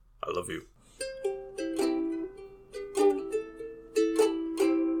I love you.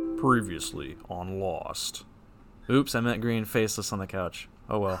 Previously on Lost. Oops, I meant green faceless on the couch.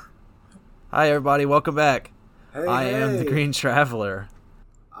 Oh well. Hi everybody, welcome back. I am the Green Traveler.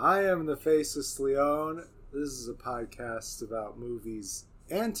 I am the Faceless Leone. This is a podcast about movies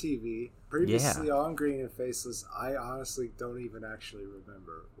and TV. Previously on Green and Faceless, I honestly don't even actually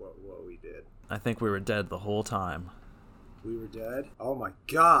remember what we did. I think we were dead the whole time. We were dead? Oh my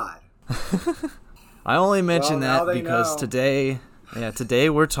god. I only mention that because today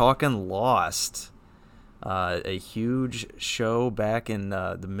we're talking Lost. A huge show back in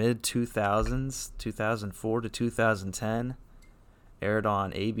the mid-2000s, 2004 to 2010. Aired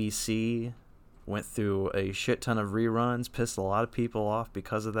on ABC. Went through a shit ton of reruns. Pissed a lot of people off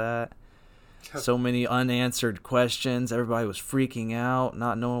because of that. So many unanswered questions. Everybody was freaking out,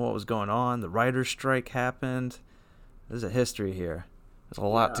 not knowing what was going on. The writer's strike happened. There's a history here. There's a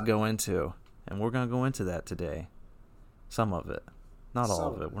lot to go into. And we're going to go into that today. Some of it. Not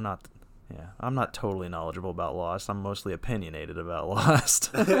all of it. I'm not totally knowledgeable about Lost. I'm mostly opinionated about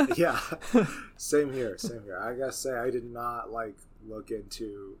Lost. Yeah. Same here. I gotta say, I did not look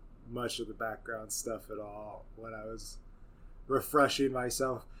into much of the background stuff at all when I was refreshing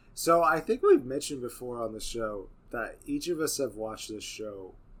myself. So I think we've mentioned before on the show that each of us have watched this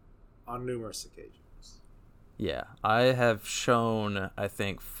show on numerous occasions. Yeah, I have shown, I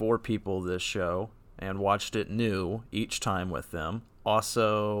think, 4 people this show and watched it new each time with them.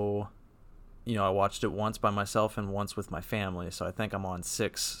 Also, I watched it once by myself and once with my family, so I think I'm on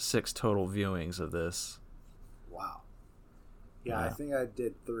six total viewings of this. Wow. Yeah, I think I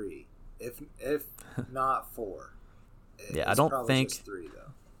did 3, if not 4. I don't think just 3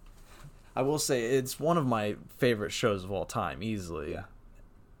 though. I will say it's one of my favorite shows of all time, easily. Yeah.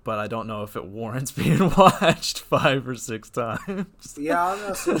 But I don't know if it warrants being watched 5 or 6 times. Yeah, I'm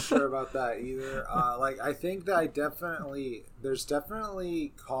not so sure about that either. I think that there's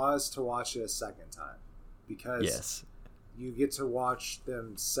definitely cause to watch it a second time, because you get to watch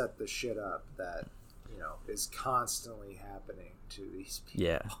them set the shit up that is constantly happening to these people.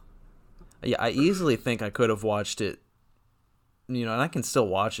 Yeah. I easily think I could have watched it. And I can still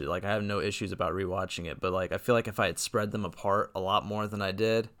watch it. I have no issues about rewatching it. But, I feel like if I had spread them apart a lot more than I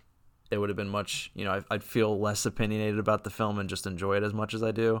did, it would have been much, I'd feel less opinionated about the film and just enjoy it as much as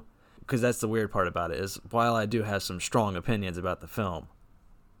I do. Because that's the weird part about it, is while I do have some strong opinions about the film,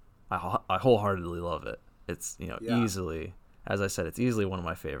 I wholeheartedly love it. It's, easily, as I said, it's easily one of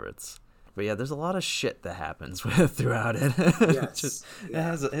my favorites. But yeah, there's a lot of shit that happens throughout it. Yes.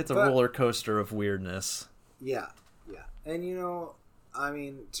 It's a roller coaster of weirdness. Yeah. And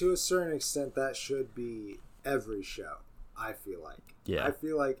to a certain extent, that should be every show, I feel like. Yeah. I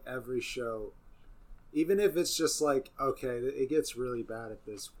feel like every show, even if it's just okay, it gets really bad at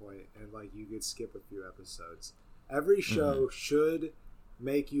this point, and you could skip a few episodes. Every show should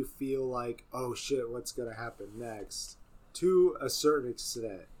make you feel like, oh shit, what's going to happen next, to a certain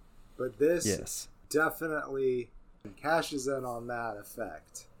extent. But this definitely cashes in on that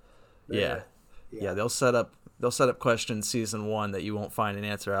effect. Yeah, they'll set up questions season 1 that you won't find an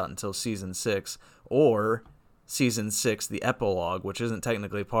answer out until season 6, or season 6, the epilogue, which isn't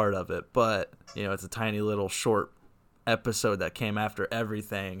technically part of it, but it's a tiny little short episode that came after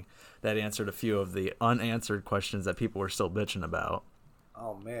everything that answered a few of the unanswered questions that people were still bitching about.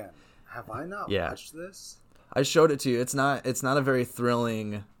 Oh man, have I not watched this? I showed it to you. It's not a very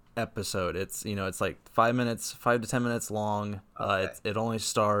thrilling episode. It's 5 to 10 minutes long. Okay. It only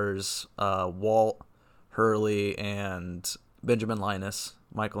stars Walt, Hurley, and Benjamin Linus,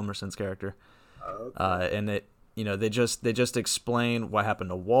 Michael Emerson's character. Okay. And they just explain what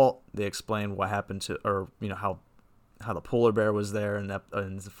happened to Walt. They explain what happened to, or how the polar bear was there in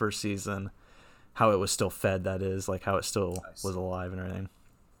the first season, how it was still fed. That is, how it still was alive and everything.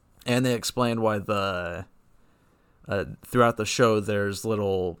 And they explained why throughout the show there's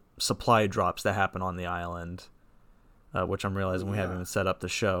little supply drops that happen on the island, which I'm realizing we haven't even set up the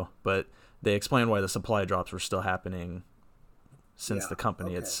show, but they explained why the supply drops were still happening since the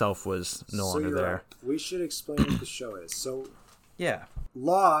company itself was no longer there. Right. We should explain what the show is. So, yeah,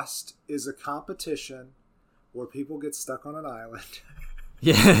 Lost is a competition where people get stuck on an island.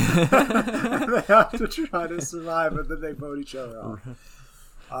 Yeah. And they have to try to survive, and then they vote each other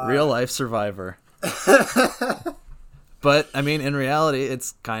off. Real life Survivor. But in reality,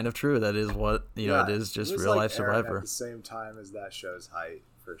 it's kind of true. That is what it is, just real life Survivor. At the same time as that show's height,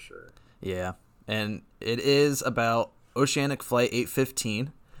 for sure. Yeah, and it is about Oceanic Flight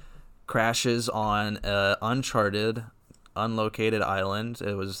 815 crashes on a uncharted unlocated island.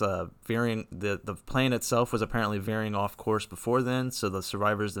 It was veering. The plane itself was apparently veering off course before then, so the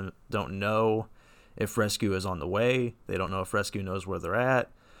survivors don't know if rescue is on the way. They don't know if rescue knows where they're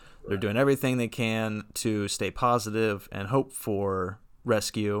at. They're doing everything they can to stay positive and hope for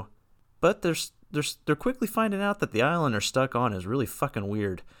rescue, but they're quickly finding out that the island they're stuck on is really fucking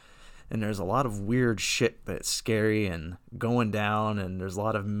weird, and there's a lot of weird shit that's scary and going down, and there's a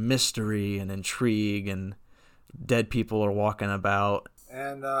lot of mystery and intrigue, and dead people are walking about.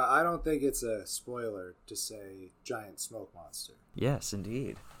 And I don't think it's a spoiler to say giant smoke monster. Yes,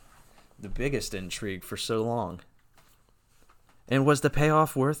 indeed. The biggest intrigue for so long. And was the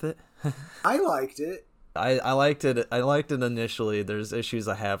payoff worth it? I liked it. I liked it. I liked it initially. There's issues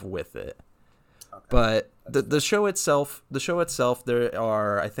I have with it. Okay. But the show itself, there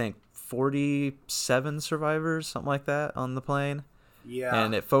are, I think, 47 survivors, something like that, on the plane. Yeah.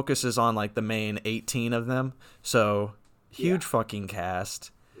 And it focuses on like the main 18 of them. So huge fucking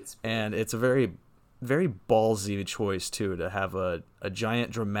cast. And it's a very, very ballsy choice too, to have a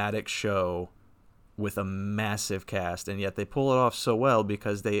giant dramatic show with a massive cast, and yet they pull it off so well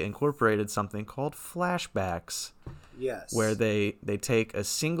because they incorporated something called flashbacks. Yes. Where they take a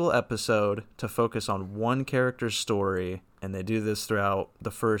single episode to focus on one character's story, and they do this throughout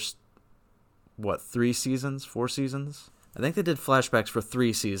the first, 4 seasons? I think they did flashbacks for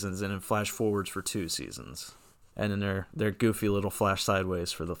 3 seasons and then flash forwards for 2 seasons. And then they're goofy little flash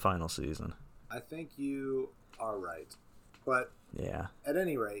sideways for the final season. I think you are right. But yeah, at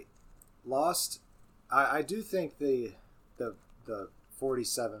any rate, Lost, I do think the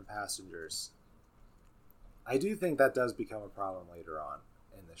 47 passengers, I do think that does become a problem later on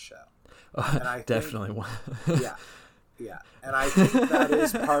in the show. And I definitely think, yeah. And I think that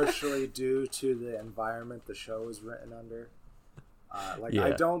is partially due to the environment the show was written under.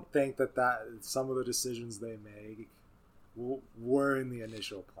 I don't think that some of the decisions they make were in the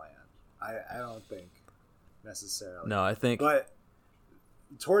initial plan. I don't think necessarily. No, I think... But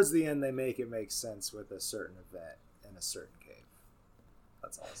towards the end, they make it make sense with a certain event in a certain cave.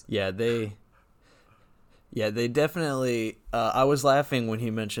 That's awesome. Yeah, they definitely... I was laughing when he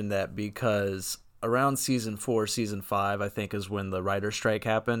mentioned that because around season 4, season 5, I think is when the writer's strike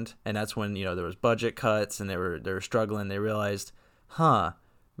happened. And that's when, there was budget cuts and they were struggling. They realized,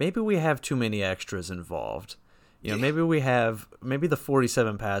 maybe we have too many extras involved. Maybe the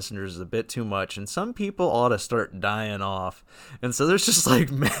 47 passengers is a bit too much, and some people ought to start dying off. And so there's just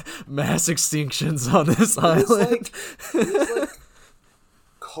like mass extinctions on this island. It's like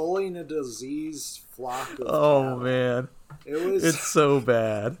culling a diseased flock of cattle. Man. It's so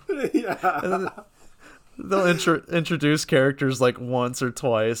bad. Yeah. They'll introduce characters like once or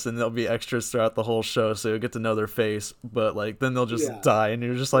twice, and there'll be extras throughout the whole show, so you'll get to know their face. But like then they'll just die, and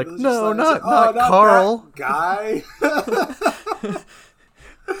you're just like, no, not Carl, that guy.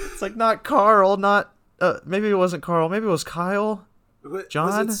 It's like not Carl, not maybe it wasn't Carl, maybe it was Kyle,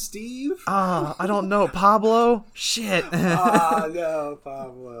 John, was it Steve? I don't know, Pablo. Shit. No,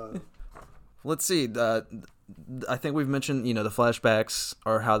 Pablo. Let's see. I think we've mentioned, the flashbacks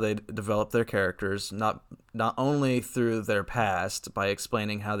are how they develop their characters, not only through their past by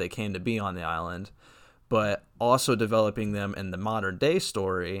explaining how they came to be on the island, but also developing them in the modern day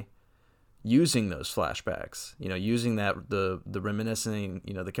story using those flashbacks. Using that the reminiscing,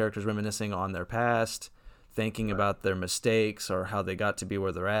 the characters reminiscing on their past, thinking about their mistakes or how they got to be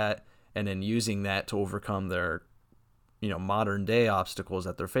where they're at, and then using that to overcome their, modern day obstacles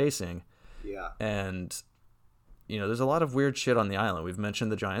that they're facing. Yeah. And there's a lot of weird shit on the island. We've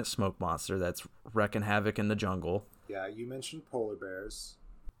mentioned the giant smoke monster that's wrecking havoc in the jungle. Yeah, you mentioned polar bears.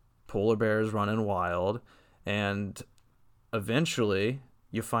 Polar bears running wild. And eventually,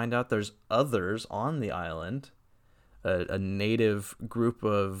 you find out there's others on the island. A native group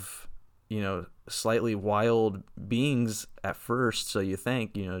of, slightly wild beings at first. So you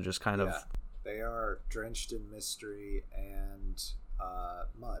think, just kind of... They are drenched in mystery and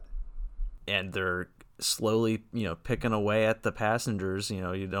mud. And they're slowly, picking away at the passengers.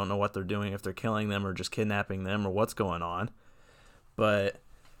 You don't know what they're doing, if they're killing them or just kidnapping them or what's going on. But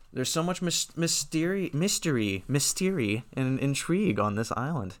there's so much mystery and intrigue on this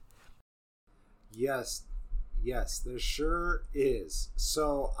island. Yes, there sure is.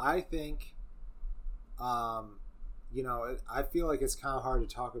 So I think, I feel like it's kind of hard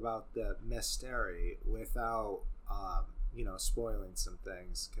to talk about the mystery without, spoiling some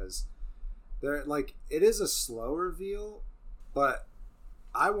things, because they're like, it is a slow reveal, but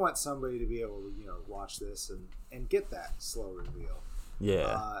I want somebody to be able to, watch this and get that slow reveal.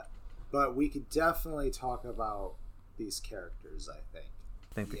 Yeah. But we could definitely talk about these characters, I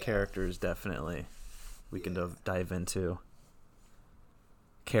think. The characters definitely we can dive into.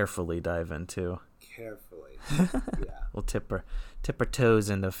 carefully dive into. Carefully, yeah. We'll tip our toes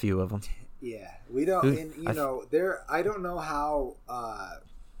into a few of them. Yeah, we don't. And I don't know how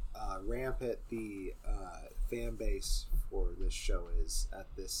rampant the fan base for this show is at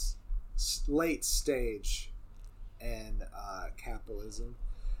this late stage in capitalism,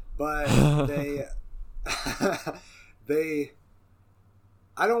 but they.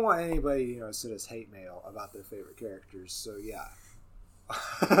 I don't want anybody, to send us hate mail about their favorite characters. So yeah,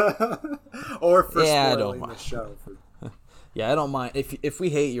 or for spoiling the show. Yeah, I don't mind if we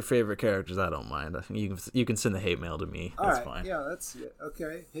hate your favorite characters. I don't mind. You can send the hate mail to me. That's fine. Yeah, that's good.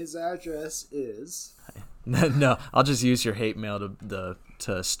 Okay. His address is. No, I'll just use your hate mail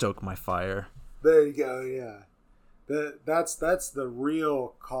to stoke my fire. There you go. Yeah, that's the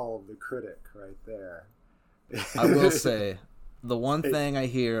real call of the critic right there. I will say. The one thing I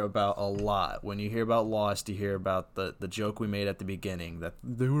hear about a lot, when you hear about Lost, you hear about the joke we made at the beginning, that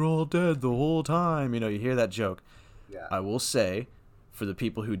they were all dead the whole time. You hear that joke. Yeah. I will say, for the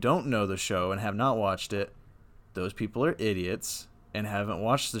people who don't know the show and have not watched it, those people are idiots and haven't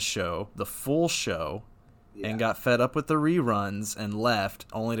watched the full show, and got fed up with the reruns and left,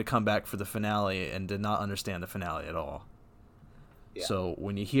 only to come back for the finale and did not understand the finale at all. Yeah. So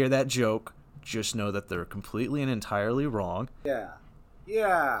when you hear that joke, just know that they're completely and entirely wrong.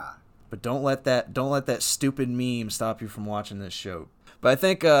 Yeah. But don't let that stupid meme stop you from watching this show. But I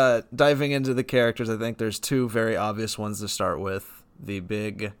think diving into the characters, I think there's two very obvious ones to start with. The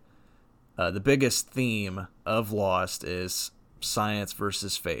biggest theme of Lost is science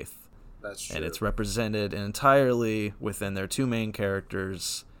versus faith. That's true. And it's represented entirely within their two main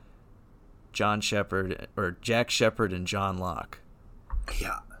characters, Jack Shepherd and John Locke.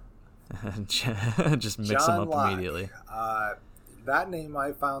 Yeah. Just mix them up Locke. Immediately. That name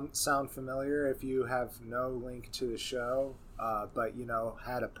might sound familiar if you have no link to the show, but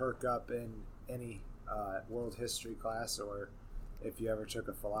had a perk up in any world history class, or if you ever took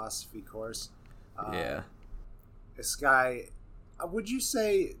a philosophy course. This guy, would you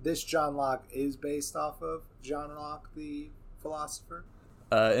say this John Locke is based off of John Locke, the philosopher?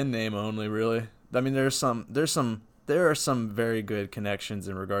 In name only, really. I mean, there are some very good connections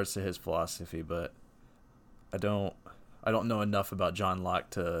in regards to his philosophy, but I don't know enough about John Locke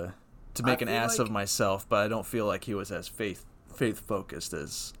to make an ass of myself, but I don't feel like he was as faith focused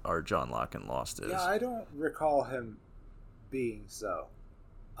as our John Locke in Lost is. Yeah, I don't recall him being so.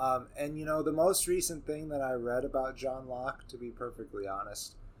 And the most recent thing that I read about John Locke, to be perfectly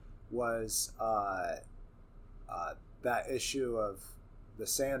honest, was that issue of The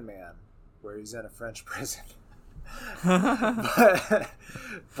Sandman where he's in a French prison. but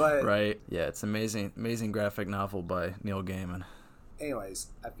right, yeah, it's amazing graphic novel by Neil Gaiman. Anyways,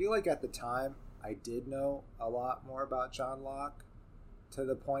 I feel like at the time I did know a lot more about John Locke, to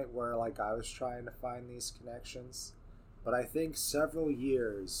the point where I was trying to find these connections, but I think several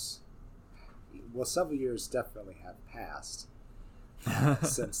years definitely have passed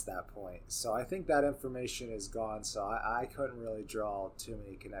since that point. So I think that information is gone. So I couldn't really draw too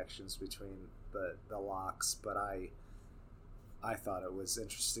many connections between the Locks, but I thought it was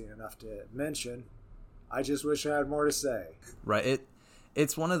interesting enough to mention. I just wish I had more to say. Right.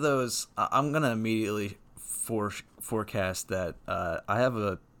 It's one of those. I'm gonna immediately forecast that I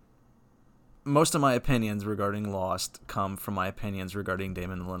have most of my opinions regarding Lost come from my opinions regarding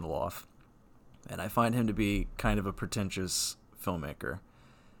Damon Lindelof, and I find him to be kind of a pretentious filmmaker,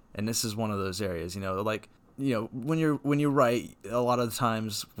 and this is one of those areas. When you write, a lot of the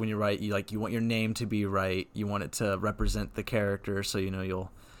times when you write, you want your name to be right. You want it to represent the character, so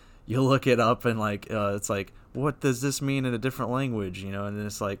you'll look it up and it's like, what does this mean in a different language? And then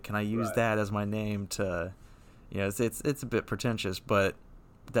it's like, can I use that as my name to, it's a bit pretentious, but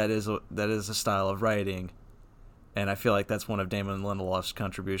that is a style of writing, and I feel like that's one of Damon Lindelof's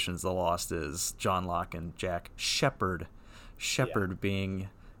contributions to Lost is John Locke and Jack Shepherd. Shepherd being,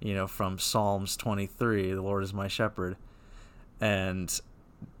 from Psalms 23, the Lord is my shepherd. And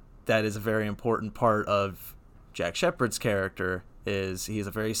that is a very important part of Jack Shepherd's character, is he's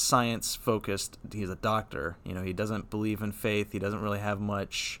a very science-focused, he's a doctor. He doesn't believe in faith. He doesn't really have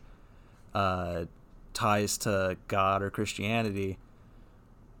much ties to God or Christianity.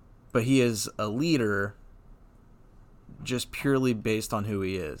 But he is a leader just purely based on who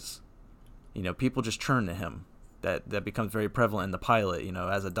he is. People just turn to him. That becomes very prevalent in the pilot.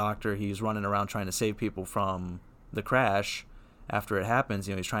 As a doctor, he's running around trying to save people from the crash after it happens.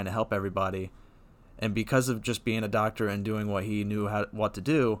 He's trying to help everybody. And because of just being a doctor and doing what he knew what to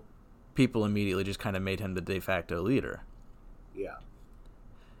do, people immediately just kind of made him the de facto leader. Yeah.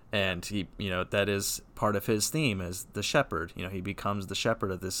 And he, that is part of his theme is the shepherd. He becomes the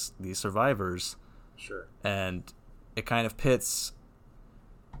shepherd of these survivors. Sure. And it kind of pits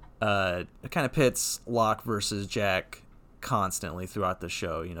Locke versus Jack constantly throughout the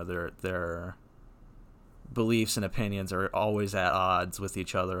show. Their beliefs and opinions are always at odds with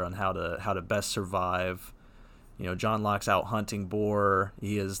each other on how to best survive. John Locke's out hunting boar.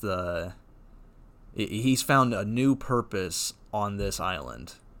 He's found a new purpose on this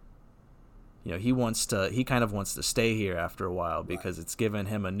island. He kind of wants to stay here after a while because it's given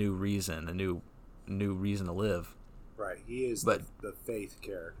him a new reason, a new reason to live. Right. He is the faith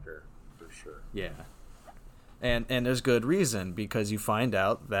character for sure. Yeah. And there's good reason, because you find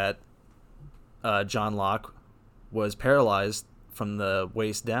out that John Locke was paralyzed from the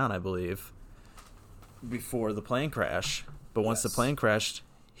waist down, I believe, before the plane crash. But once the plane crashed,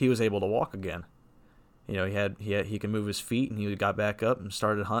 he was able to walk again. He could move his feet, and he got back up and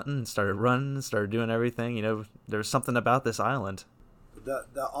started hunting and started running and started doing everything. There's something about this island.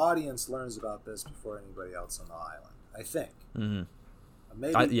 The audience learns about this before anybody else on the island, I think. Mm-hmm.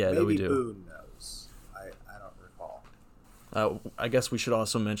 Maybe we do. Boone knows. I don't recall. I guess we should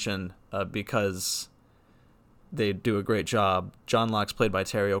also mention, because they do a great job, John Locke's played by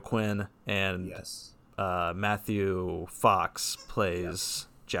Terry O'Quinn, and Matthew Fox plays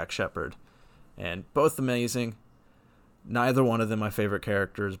Jack Shepherd. And both amazing. Neither one of them my favorite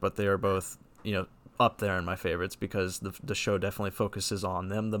characters, but they are both, up there in my favorites, because the show definitely focuses on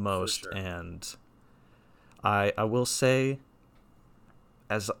them the most. Sure. And I will say,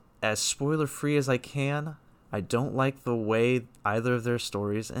 as spoiler free as I can, I don't like the way either of their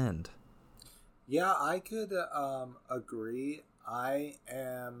stories end. Yeah, I could agree. I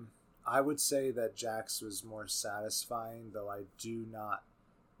would say that Jack's was more satisfying, though I do not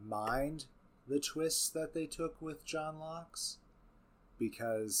mind the twists that they took with John Locke's,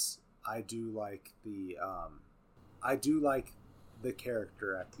 because I do like the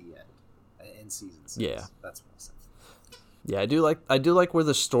character at the end in season 6. Yeah, that's what I said. Yeah, I do like where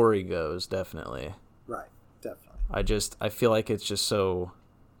the story goes, definitely. Right, definitely. I feel like it's just so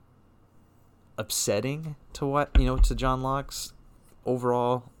upsetting to John Locke's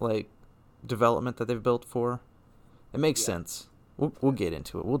overall development that they've built for. It makes sense. We'll get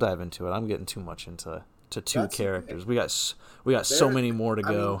into it. We'll dive into it. I'm getting too much into two characters. We got so many more to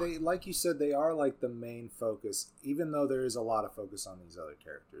go. I mean, like you said, they are the main focus, even though there is a lot of focus on these other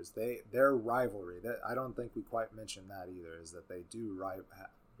characters. Their rivalry, that I don't think we quite mentioned that either, is that they do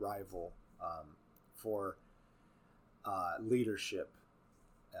rival for leadership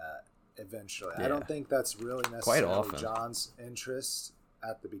eventually. Yeah. I don't think that's really necessarily John's interest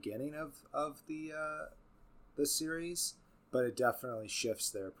at the beginning of the series, but it definitely shifts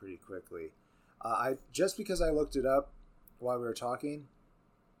there pretty quickly. Just because I looked it up while we were talking,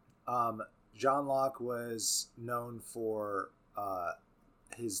 John Locke was known for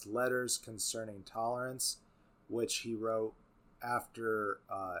his letters concerning tolerance, which he wrote after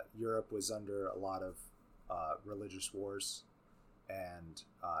Europe was under a lot of religious wars, and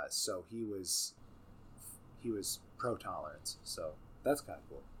so he was pro-tolerance. So that's kind of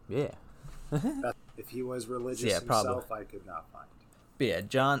cool. Yeah. If he was religious himself, probably. I could not find. But yeah,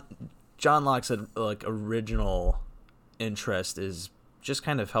 John Locke's original interest is just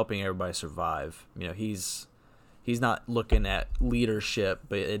kind of helping everybody survive. He's not looking at leadership,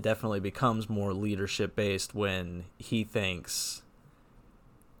 but it definitely becomes more leadership based when he thinks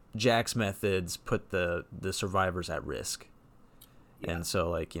Jack's methods put the survivors at risk. Yeah. And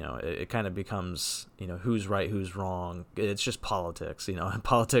so it kind of becomes who's right, who's wrong. It's just politics,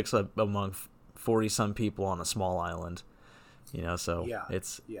 politics among 40 some people on a small island. So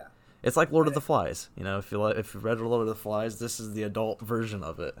it's like Lord of the Flies. If you've read Lord of the Flies, this is the adult version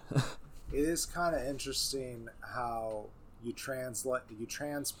of it. It is kind of interesting how you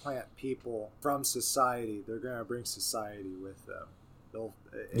transplant people from society. They're going to bring society with them.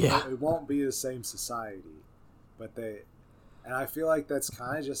 It won't be the same society, but and I feel like that's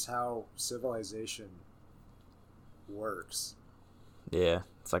kind of just how civilization works. Yeah,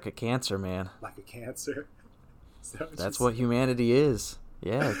 it's like a cancer, man. Like a cancer. That's what humanity is.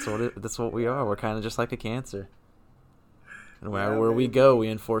 Yeah, that's what we are. We're kind of just like a cancer. And where we go, we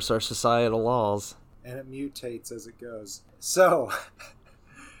enforce our societal laws. And it mutates as it goes. So,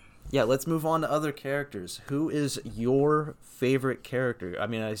 yeah, let's move on to other characters. Who is your favorite character? I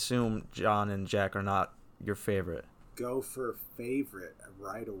mean, I assume John and Jack are not your favorite. Go for favorite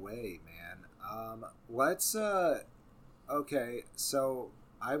right away, man. Okay, so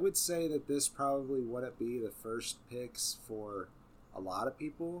I would say that this probably wouldn't be the first picks for a lot of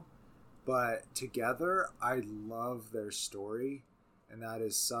people, but together I love their story, and that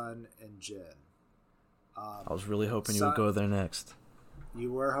is Sun and Jin. I was really hoping you would go there next.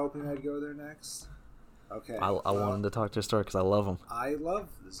 You were hoping I'd go there next? Okay. I wanted to talk to your story because I love them. I love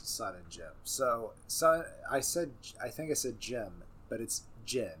Sun and Jim. So, Sun, I think I said Jim, but it's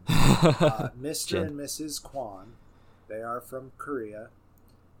Jin. Mr. Jin. and Mrs. Kwon. They are from Korea.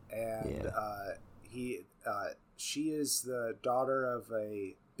 And she is the daughter of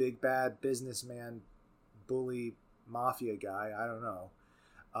a big bad businessman, bully mafia guy. I don't know.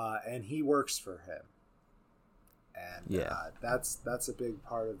 And he works for him. And that's a big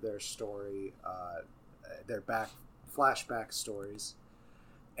part of their story. Their flashback stories.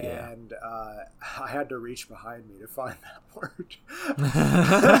 And I had to reach behind me to find that word.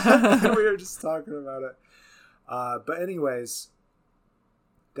 We were just talking about it. But anyways,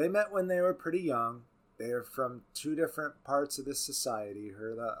 they met when they were pretty young. They are from two different parts of the society.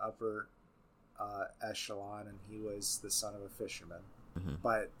 Her, the upper echelon, and he was the son of a fisherman. Mm-hmm.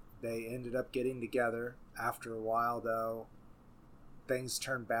 But they ended up getting together. After a while, though, things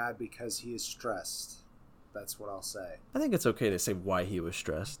turned bad because he is stressed. That's what I'll say. I think it's okay to say why he was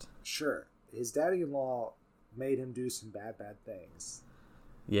stressed. Sure. His daddy-in-law made him do some bad things.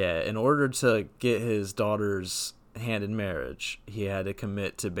 Yeah, in order to get his daughter's hand in marriage, he had to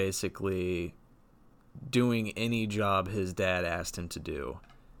commit to basically doing any job his dad asked him to do.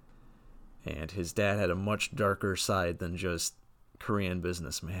 And his dad had a much darker side than just Korean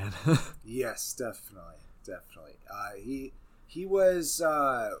businessman. Yes, definitely. He was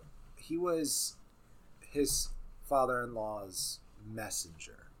his father-in-law's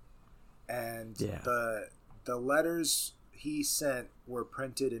messenger, and the letters he sent were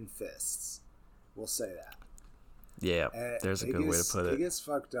printed in fists. We'll say that. Yeah, there's a good way to put it. It gets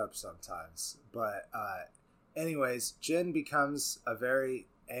fucked up sometimes, but anyways, Jin becomes a very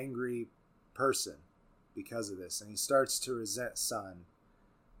angry person because of this, and he starts to resent Sun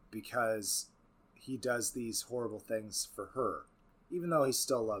because he does these horrible things for her, even though he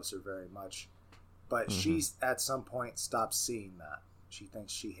still loves her very much. But she, at some point, stops seeing that. She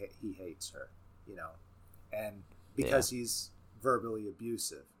thinks he hates her, and because he's verbally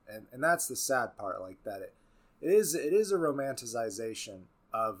abusive, and that's the sad part. Like that, it is a romanticization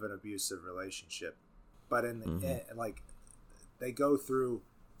of an abusive relationship, but in the end, like they go through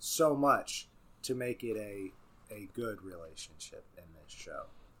so much to make it a good relationship in this show.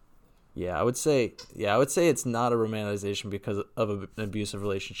 Yeah, I would say it's not a romanticization because of an abusive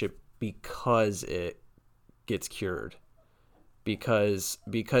relationship, because it gets cured, because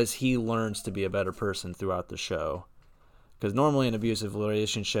he learns to be a better person throughout the show. Because normally in an abusive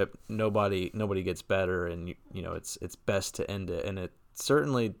relationship, nobody gets better, and it's best to end it. And it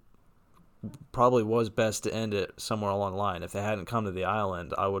certainly probably was best to end it somewhere along the line. If they hadn't come to the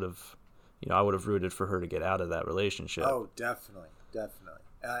island, I would have rooted for her to get out of that relationship. Oh, definitely.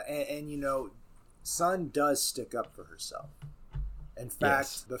 And Sun does stick up for herself. In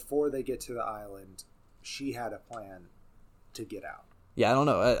fact, before they get to the island, she had a plan to get out. Yeah, I don't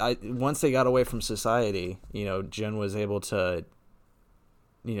know. Once they got away from society, Jin was able to,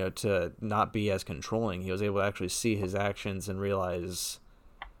 to not be as controlling. He was able to actually see his actions and realize,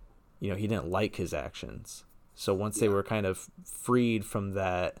 he didn't like his actions. So once they were kind of freed from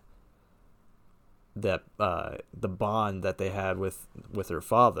the bond that they had with her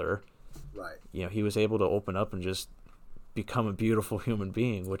father, right? He was able to open up and just become a beautiful human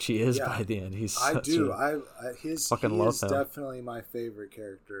being, which he is by the end. He is definitely my favorite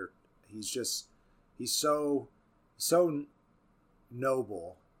character. He's so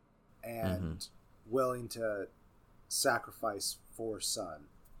noble and willing to sacrifice for Sun.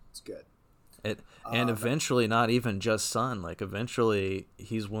 It's good. And eventually, not even just Sun. Like eventually,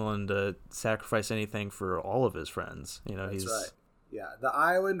 he's willing to sacrifice anything for all of his friends. That's right. Yeah, the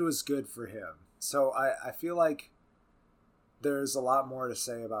island was good for him. So I feel like there's a lot more to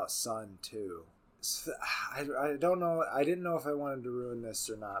say about Sun too. I don't know. I didn't know if I wanted to ruin this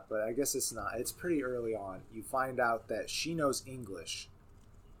or not, but I guess it's not. It's pretty early on. You find out that she knows English,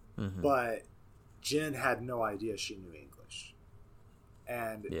 but Jin had no idea she knew English,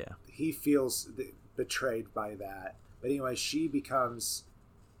 and he feels betrayed by that. But anyway, she becomes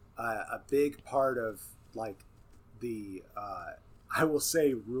a big part of like the I will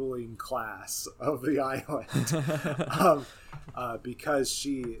say ruling class of the island, because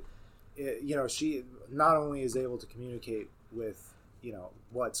she not only is able to communicate with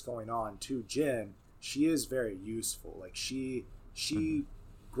what's going on to Jin, she is very useful. Like she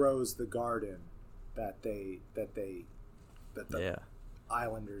grows the garden that the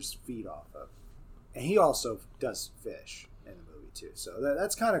islanders feed off of, and he also does fish in the movie. too. So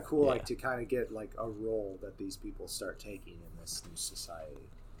that's kind of cool, like to kind of get like a role that these people start taking in this new society.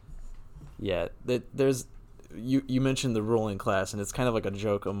 Yeah, there's you mentioned the ruling class, and it's kind of like a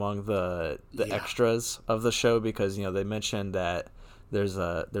joke among the extras of the show, because they mentioned that there's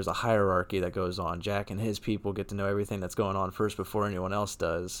a hierarchy that goes on. Jack and his people get to know everything that's going on first before anyone else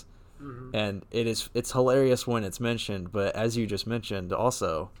does. Mm-hmm. And it's hilarious when it's mentioned, but as you just mentioned,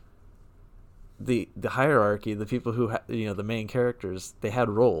 also the hierarchy, the people who the main characters, they had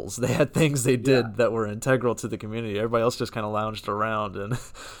roles, they had things they did that were integral to the community. Everybody else just kind of lounged around and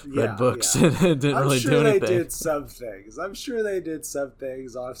read books and didn't really do anything. I'm sure they did some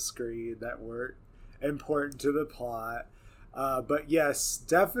things off screen that weren't important to the plot, but yes,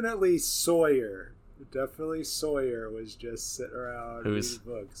 definitely Sawyer was just sitting around reading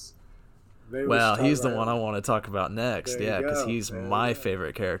books. Well, he's the one I want to talk about next. Because he's my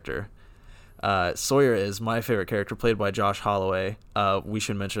favorite character. Sawyer is my favorite character, played by Josh Holloway. We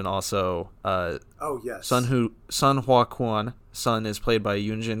should mention also Sun Hwa Kwon. Sun is played by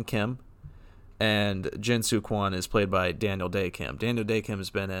Yoonjin Kim, and Jin Soo Kwon is played by Daniel Dae Kim. Daniel Dae Kim has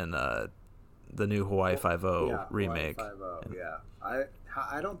been in the new Hawaii Five-0 remake. Hawaii Five-0,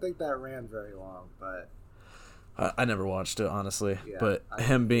 I don't think that ran very long, but I never watched it, honestly. But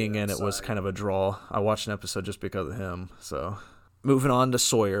him being in it was kind of a draw. I watched an episode just because of him. So, moving on to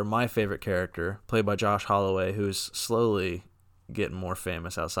Sawyer, my favorite character, played by Josh Holloway, who's slowly getting more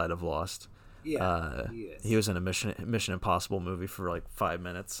famous outside of Lost. Yeah, he was in a Mission Impossible movie for like 5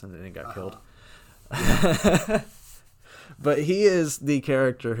 minutes, and then he got killed. But he is the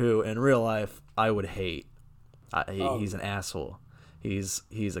character who, in real life, I would hate. He's an asshole. He's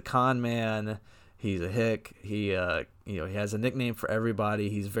a con man. He's a hick. He has a nickname for everybody.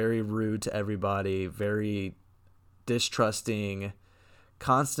 He's very rude to everybody, very distrusting,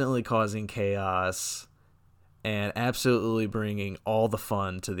 constantly causing chaos, and absolutely bringing all the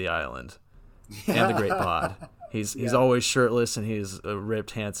fun to the island and the Great Pod. He's always shirtless, and he's a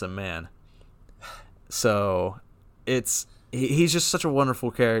ripped, handsome man. So he's just such a wonderful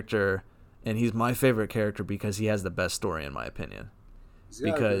character, and he's my favorite character because he has the best story, in my opinion.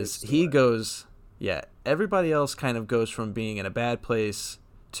 Because he goes... Yeah, everybody else kind of goes from being in a bad place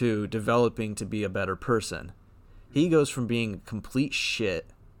to developing to be a better person. He goes from being complete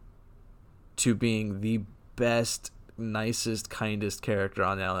shit to being the best, nicest, kindest character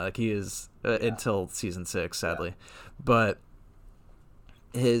on the island. Like he is until season 6, sadly. Yeah. But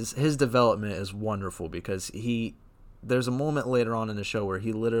his development is wonderful because there's a moment later on in the show where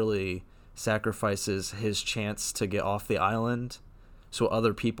he literally sacrifices his chance to get off the island so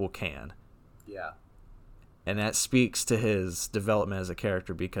other people can. Yeah. And that speaks to his development as a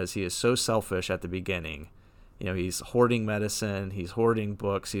character because he is so selfish at the beginning. He's hoarding medicine, he's hoarding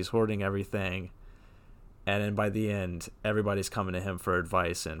books, he's hoarding everything. And then by the end, everybody's coming to him for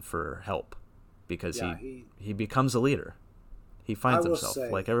advice and for help because he becomes a leader. He finds himself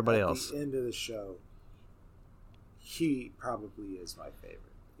like everybody else. At the end of the show, he probably is my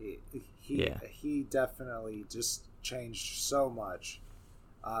favorite. He definitely just changed so much.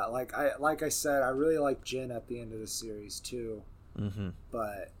 Like I said, I really like Jin at the end of the series too. Mm-hmm.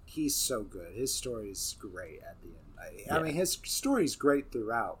 But he's so good. His story is great at the end. I mean, his story's great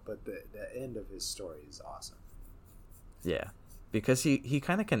throughout, but the end of his story is awesome. Yeah, because he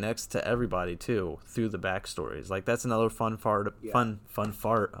kind of connects to everybody too through the backstories. Like that's another fun part.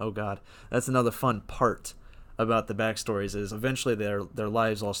 Oh God, that's another fun part about the backstories is eventually their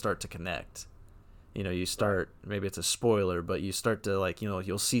lives all start to connect. You start, maybe it's a spoiler, but you start to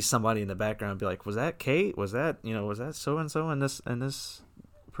you'll see somebody in the background and be like, was that Kate? Was that so-and-so in this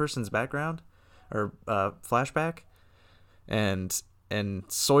person's background or flashback? And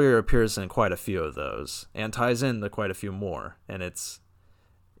Sawyer appears in quite a few of those and ties in to quite a few more. And it's,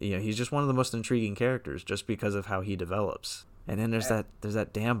 he's just one of the most intriguing characters just because of how he develops. And then there's that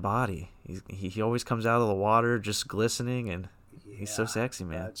damn body. He always comes out of the water just glistening, and he's so sexy,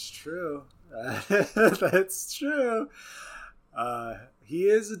 man. That's true. That's true. He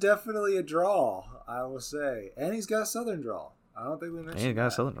is definitely a draw, I will say, and he's got a southern draw. I don't think we mentioned. And he got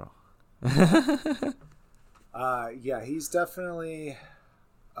a southern draw. He's definitely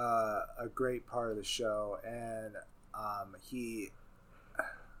a great part of the show, and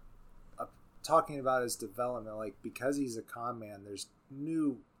talking about his development, like because he's a con man, there's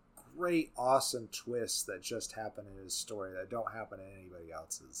new, great, awesome twists that just happen in his story that don't happen in anybody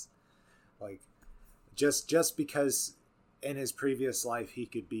else's. Like, just because in his previous life he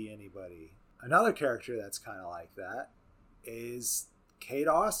could be anybody. Another character that's kind of like that is Kate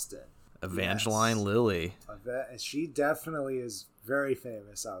Austen. Evangeline Lilly. She definitely is very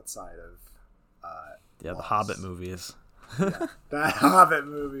famous outside of the Hobbit movies. Yeah, that Hobbit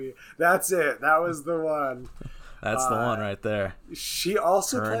movie. That's it. That was the one. That's the one right there. She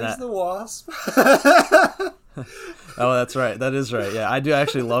also plays the Wasp. Oh, that's right. That is right. Yeah, I do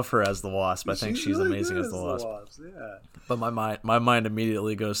actually love her as the Wasp. I think she's really amazing as the Wasp. Yeah. But my mind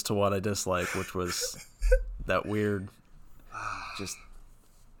immediately goes to what I dislike, which was that weird, just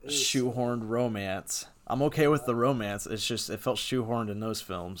shoehorned romance. I'm okay with the romance. It's just it felt shoehorned in those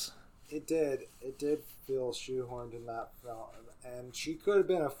films. It did. It did feel shoehorned in that film, and she could have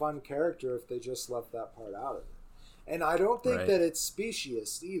been a fun character if they just left that part out of it. And I don't think that it's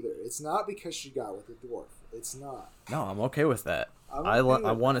specious either. It's not because she got with a dwarf. It's not. No, I'm okay with that. I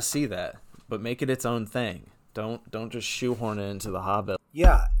want to see that, but make it its own thing. Don't just shoehorn it into the Hobbit.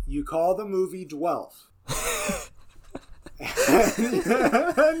 Yeah, you call the movie Dwelf.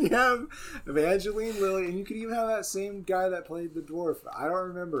 And you have Evangeline Lilly, and you could even have that same guy that played the dwarf. I don't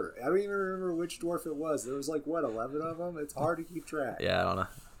remember. I don't even remember which dwarf it was. There was 11 of them. It's hard to keep track. Yeah, I don't know.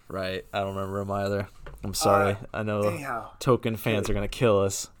 Right, I don't remember them either. I'm sorry. I know token fans are gonna kill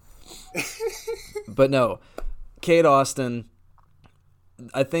us. But no, Kate Austen.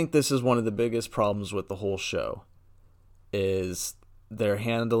 I think this is one of the biggest problems with the whole show, is their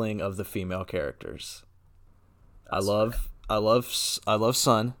handling of the female characters. I love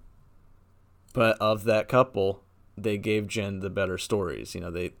Sun, but of that couple, they gave Jen the better stories.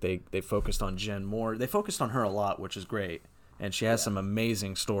 They focused on Jen more. They focused on her a lot, which is great, and she has some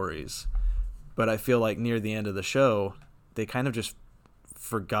amazing stories. But I feel like near the end of the show, they kind of just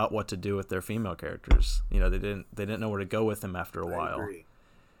forgot what to do with their female characters. They didn't know where to go with them after a while. I agree.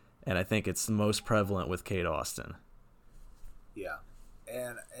 And I think it's most prevalent with Kate Austen. Yeah,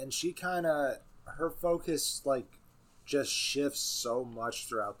 and she kind of, her focus just shifts so much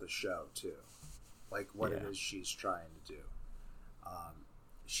throughout the show too, what it is she's trying to do.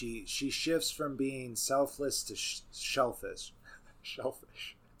 She shifts from being selfless to shellfish.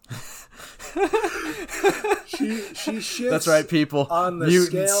 She shifts. That's right, people. On the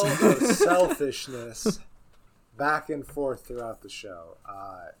scale of selfishness, back and forth throughout the show,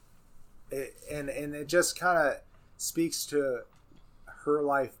 and it just kind of speaks to her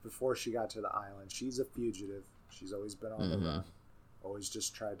life before she got to the island. She's a fugitive. She's always been on the run, always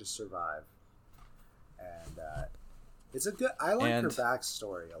just tried to survive, and it's a good. I like her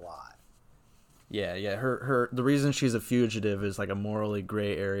backstory a lot. Yeah. Her the reason she's a fugitive is a morally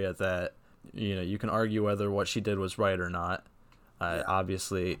gray area that you can argue whether what she did was right or not.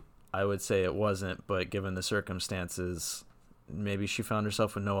 Obviously, I would say it wasn't, but given the circumstances, maybe she found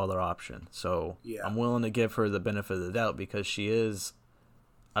herself with no other option. So I'm willing to give her the benefit of the doubt because she is,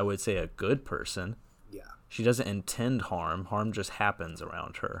 I would say, a good person. Yeah. She doesn't intend harm. Harm just happens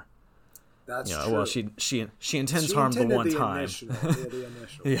around her. That's true. Well, she intends harm the one time. The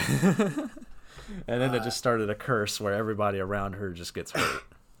initial. Yeah. And then it just started a curse where everybody around her just gets hurt.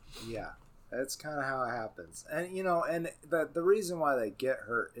 Yeah. That's kind of how it happens. And, and the reason why they get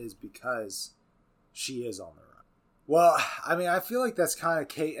hurt is because she is on the run. Well, I mean, I feel like that's kind of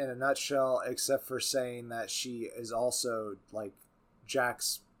Kate in a nutshell, except for saying that she is also,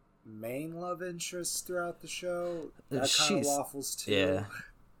 Jack's main love interest throughout the show. That kind of waffles, too. Yeah.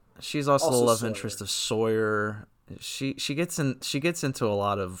 She's also the love interest of Sawyer. She gets into a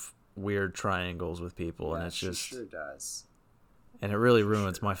lot of weird triangles with people, and it's just... she sure does. And it really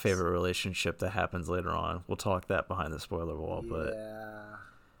ruins my favorite relationship that happens later on. We'll talk that behind the spoiler wall, but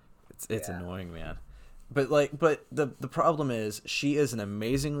it's annoying, man. But the problem is she is an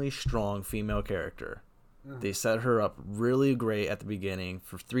amazingly strong female character. They set her up really great at the beginning.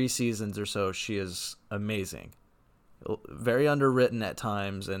 For 3 seasons or so, she is amazing. Very underwritten at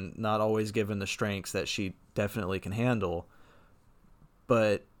times and not always given the strengths that she definitely can handle.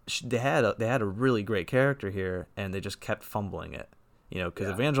 But they had a really great character here, and they just kept fumbling it. Because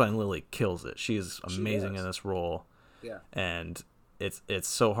Evangeline Lilly kills it. She's amazing in this role. Yeah. And it's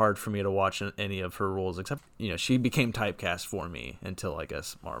so hard for me to watch any of her roles, except she became typecast for me until, I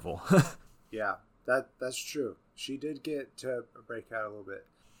guess, Marvel. Yeah, that's true. She did get to break out a little bit.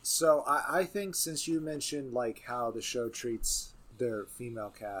 So I think since you mentioned how the show treats their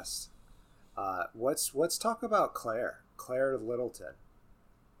female cast, let's talk about Claire Littleton.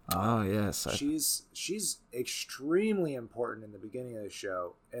 Oh yes, she's extremely important in the beginning of the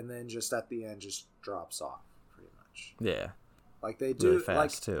show, and then just at the end just drops off pretty much. Yeah, they do really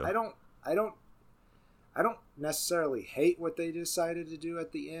fast too. I don't necessarily hate what they decided to do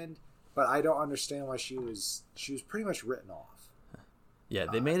at the end, but I don't understand why she was pretty much written off. Yeah,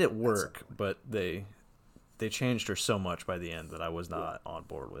 they made it work, but they changed her so much by the end that I was not on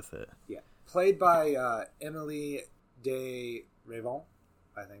board with it. Yeah, played by Emily de Revon.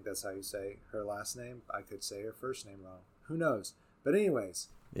 I think that's how you say her last name. I could say her first name wrong. Who knows? But anyways,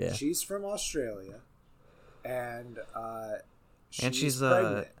 yeah, she's from Australia, and she's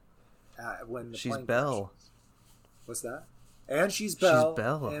pregnant when the she's plane Belle. crashes. What's that? And she's Belle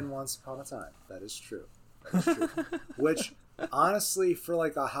Belle in Once Upon a Time. That is true. That is true. Which, honestly, for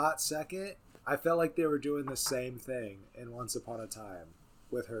like a hot second, I felt like they were doing the same thing in Once Upon a Time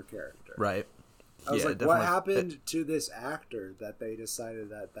with her character. Right. I was like, what happened to this actor that they decided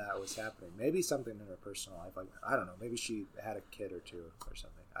that was happening? Maybe something in her personal life. Like, I don't know. Maybe she had a kid or two or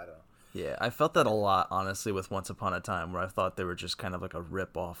something. I don't know. Yeah, I felt that a lot, honestly, with Once Upon a Time, where I thought they were just kind of like a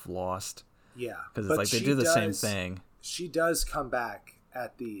rip-off Lost. Yeah. Because it's like they do the same thing. She does come back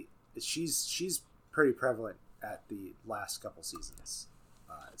at the... She's pretty prevalent at the last couple seasons.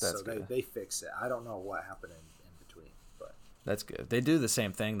 So good. They fix it. I don't know what happened in between, but... That's good. They do the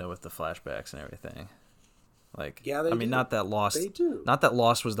same thing, though, with the flashbacks and everything. Like, yeah, they do. Not that Lost. They do. Not that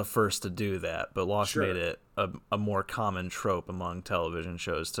Lost was the first to do that, but Lost Sure. made it a more common trope among television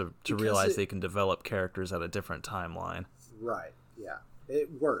shows to realize they can develop characters at a different timeline. Right. Yeah. It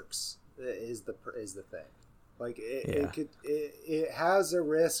works. Is the thing. Like it has a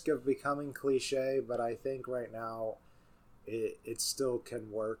risk of becoming cliche, but I think right now it still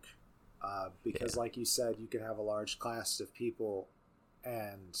can work because, like you said, you can have a large class of people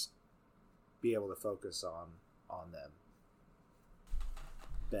and be able to focus on them.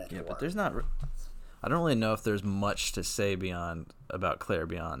 Yeah, but there's not. I don't really know if there's much to say about Claire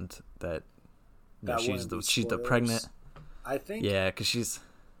beyond that. She's the pregnant. I think. Yeah, because she's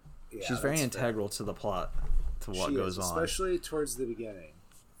very integral to the plot, to what goes on, especially towards the beginning,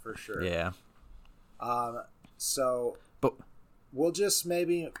 for sure. Yeah. So, but we'll just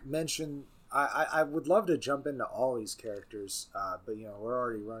maybe mention. I would love to jump into all these characters, but we're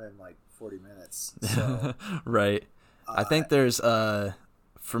already running like 40 minutes. So, right. I think there's let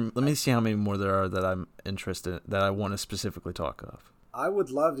me see how many more there are that I'm interested in, that I want to specifically talk of. I would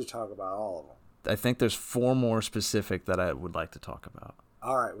love to talk about all of them. I think there's 4 more specific that I would like to talk about.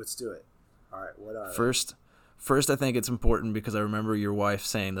 All right, let's do it. All right, what are First, I think it's important because I remember your wife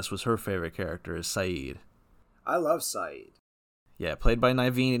saying this was her favorite character is Saeed. I love Saeed. Yeah, played by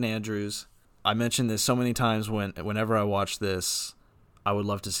Naveen Andrews. I mentioned this so many times whenever I watch this, I would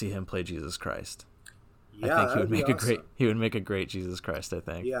love to see him play Jesus Christ. Yeah, I think he would make a great Jesus Christ, I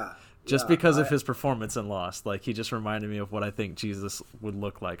think. Yeah. Just because of his performance in Lost. Like, he just reminded me of what I think Jesus would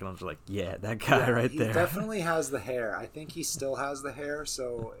look like, and I'm just like, yeah, that guy right there. He definitely has the hair. I think he still has the hair,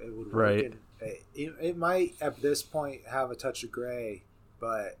 so it would work. Right. It might, at this point, have a touch of gray,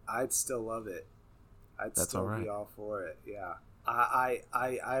 but I'd still love it. That's still be all for it, yeah. I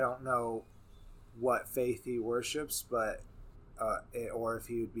don't know what faith he worships, but or if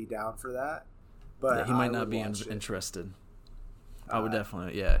he would be down for that. But yeah, he might not be interested. I would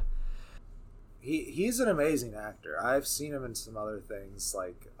definitely, yeah. He's an amazing actor. I've seen him in some other things,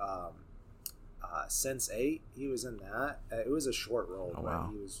 like Sense8. He was in that. It was a short role, but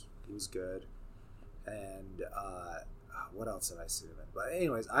he was good. And what else have I seen him in? But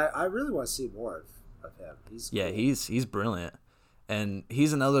anyways, I really want to see more of him. He's cool. He's brilliant, and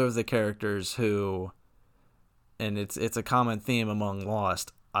he's another of the characters who, and it's a common theme among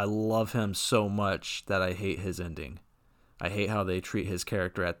Lost. I love him so much that I hate his ending. I hate how they treat his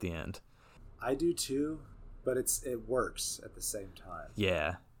character at the end. I do too, but it works at the same time.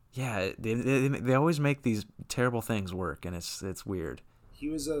 Yeah. They always make these terrible things work, and it's weird. He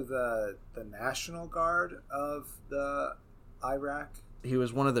was of the National Guard of the Iraq. He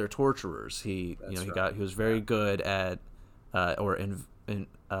was one of their torturers. He was very good at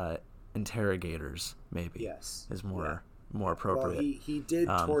interrogators. Maybe is more appropriate. Well, he did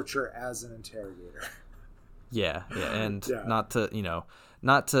torture as an interrogator. Yeah, and not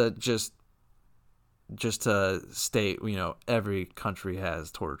to just to state, every country has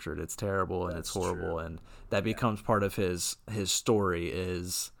tortured. It's terrible and it's horrible, and that becomes part of his story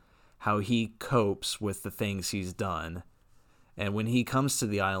is how he copes with the things he's done. And when he comes to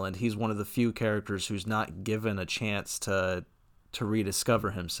the island, he's one of the few characters who's not given a chance to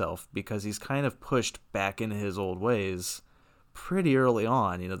rediscover himself, because he's kind of pushed back into his old ways pretty early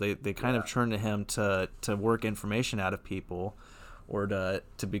on. They kind of turn to him to work information out of people, or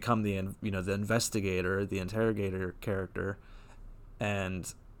to become the investigator, the interrogator character.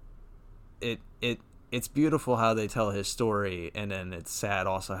 And it's beautiful how they tell his story, and then it's sad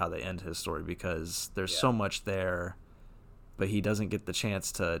also how they end his story, because there's so much there, but he doesn't get the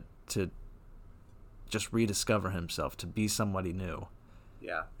chance to just rediscover himself, to be somebody new.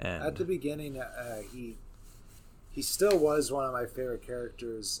 Yeah. And at the beginning, he still was one of my favorite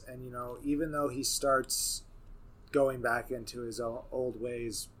characters, and even though he starts going back into his old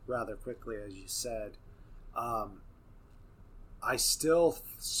ways rather quickly, as you said, I still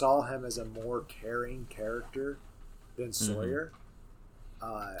saw him as a more caring character than Sawyer.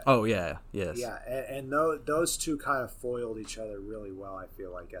 Oh yeah, yes, yeah, and those two kind of foiled each other really well. I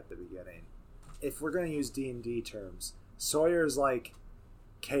feel like at the beginning, if we're gonna use D&D terms, Sawyer's like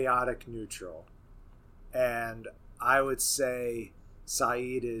chaotic neutral, and I would say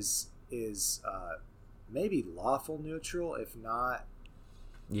Saeed is maybe lawful neutral, if not.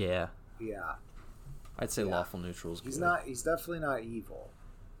 Yeah. Yeah. I'd say lawful neutral is good. He's definitely not evil.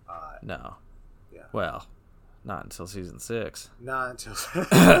 No. Yeah. Well, not until season 6. Not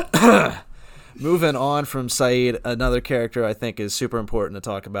until. Moving on from Saeed, another character I think is super important to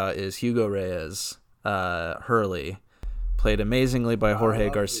talk about is Hugo Reyes, Hurley, played amazingly by Jorge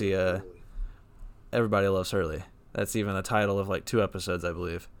Garcia. Everybody loves Hurley. That's even a title of like 2 episodes, I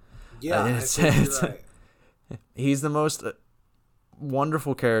believe. Yeah, I think you're right. He's the most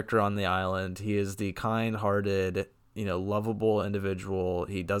wonderful character on the island. He is the kind-hearted, lovable individual.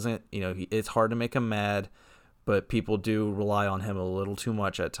 He doesn't, it's hard to make him mad, but people do rely on him a little too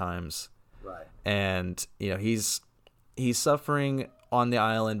much at times. Right. And, he's suffering on the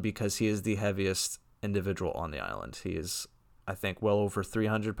island because he is the heaviest individual on the island. He is, I think, well over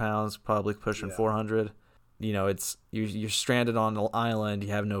 300 pounds, probably pushing 400. It's you're stranded on the island. You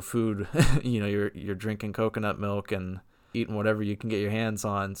have no food. You're drinking coconut milk and eating whatever you can get your hands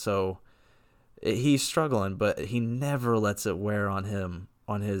on. So he's struggling, but he never lets it wear on him,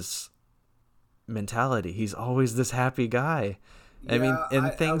 on his mentality. He's always this happy guy. Yeah,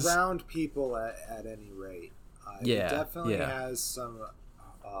 things around people at any rate. He definitely has some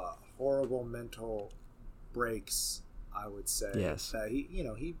horrible mental breaks, I would say. Yes. That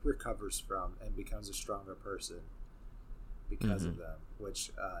he recovers from and becomes a stronger person because of them,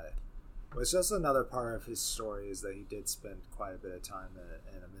 which was just another part of his story, is that he did spend quite a bit of time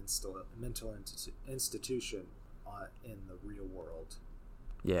in a mental institution in the real world.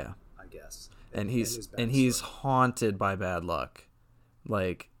 Yeah, I guess. He's haunted by bad luck,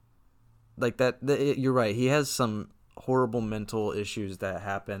 like that. You're right. He has some horrible mental issues that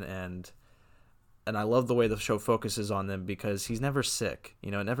happen, and I love the way the show focuses on them because he's never sick.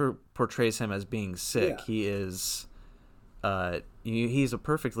 It never portrays him as being sick. Yeah. He is. He's a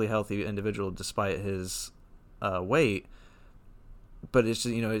perfectly healthy individual despite his weight, but it's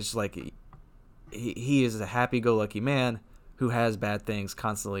just, it's like he is a happy-go-lucky man who has bad things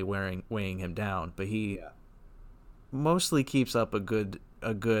constantly weighing him down, but he mostly keeps up a good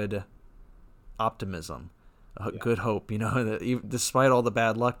optimism, good hope, that despite all the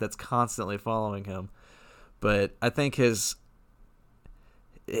bad luck that's constantly following him. But I think there's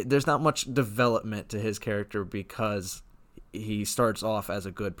not much development to his character because he starts off as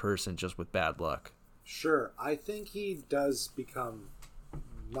a good person just with bad luck. Sure. I think he does become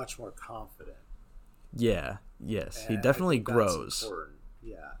much more confident. Yeah. Yes. He definitely grows. That's important.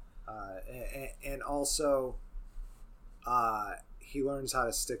 Yeah. And also, he learns how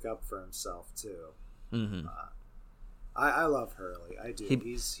to stick up for himself too. Mm-hmm. I love Hurley. I do.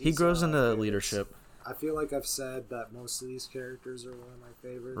 He grows into leadership. I feel like I've said that most of these characters are one of my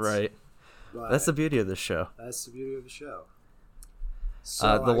favorites. Right. But that's the beauty of this show. That's the beauty of the show. So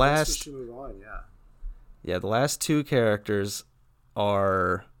I guess we should move on, Yeah, the last 2 characters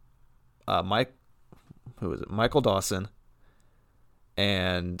are Michael Dawson,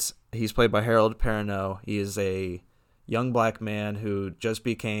 and he's played by Harold Perrineau. He is a young black man who just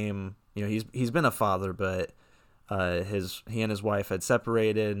became, he's been a father, but he and his wife had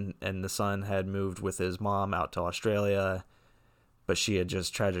separated, and the son had moved with his mom out to Australia, but she had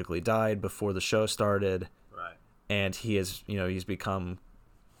just tragically died before the show started. Right. And he's become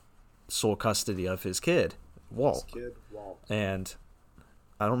sole custody of his kid, Walt. And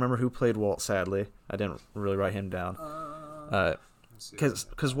I don't remember who played Walt, sadly. I didn't really write him down.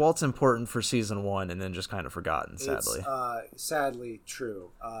 Because Walt's important for season 1 and then just kind of forgotten, sadly. It's sadly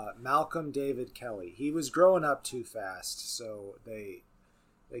true. Malcolm David Kelly. He was growing up too fast, so they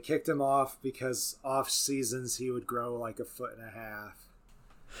kicked him off because off seasons he would grow like 1.5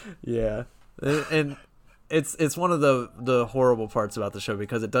 feet. Yeah. And it's one of the horrible parts about the show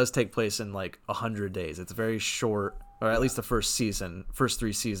because it does take place in like 100 days. It's very short, or at least the first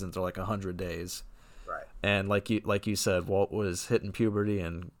 3 seasons are like 100 days. Right. And like you said, Walt was hitting puberty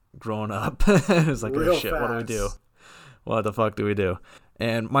and growing up. It was like, oh shit, fast. What do we do? What the fuck do we do?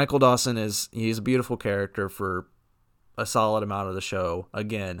 And Michael Dawson he's a beautiful character for a solid amount of the show.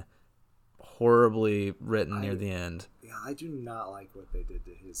 Again, horribly written near the end. Yeah, I do not like what they did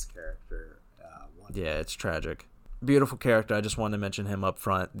to his character. It's tragic. Beautiful character. I just wanted to mention him up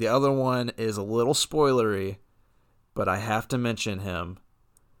front. The other one is a little spoilery, but I have to mention him.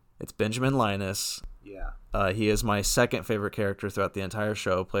 It's Benjamin Linus. Yeah. He is my second favorite character throughout the entire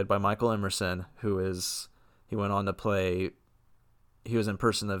show, played by Michael Emerson, he went on to play, he was in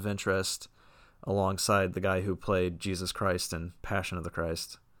Person of Interest alongside the guy who played Jesus Christ in Passion of the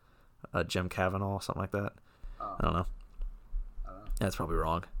Christ, Jim Cavanaugh, something like that. I don't know. That's probably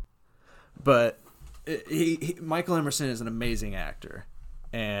wrong. But Michael Emerson is an amazing actor.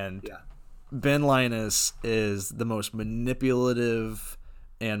 And Ben Linus is the most manipulative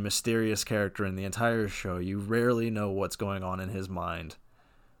and mysterious character in the entire show. You rarely know what's going on in his mind.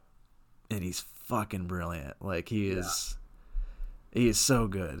 And he's fucking brilliant. Like, he is so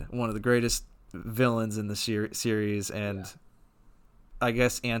good. One of the greatest villains in the series, and I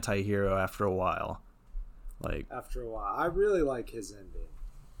guess anti-hero after a while. After a while. I really like his ending.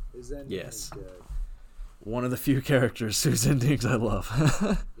 His ending is good. One of the few characters whose endings I love.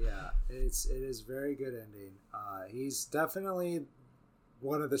 Yeah, it is very good ending. He's definitely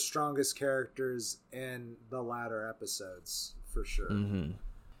one of the strongest characters in the latter episodes, for sure. Mm-hmm.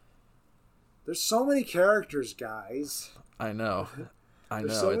 There's so many characters, guys. I know.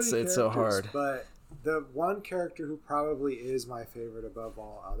 So it's so hard. But the one character who probably is my favorite above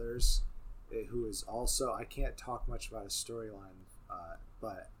all others, who is also, I can't talk much about his storyline,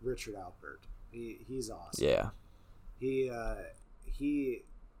 but Richard Alpert. He's awesome. Yeah. He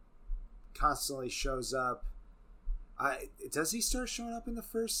constantly shows up. Does he start showing up in the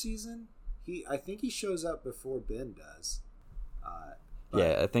first season? I think he shows up before Ben does.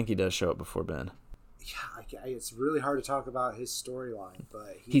 Yeah, I think he does show up before Ben. Yeah, it's really hard to talk about his storyline,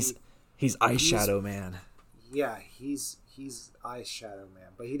 but he's Eyeshadow Man. Yeah, he's Eyeshadow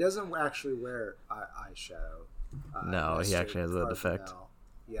Man, but he doesn't actually wear eyeshadow. No, he actually has a defect.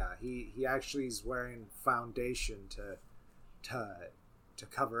 Yeah, he actually is wearing foundation to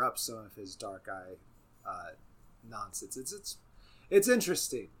cover up some of his dark eye nonsense. It's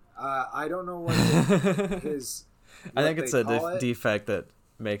interesting. I don't know what his. I think it's a defect that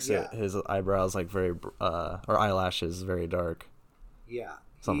makes his eyebrows like very or eyelashes very dark. Yeah,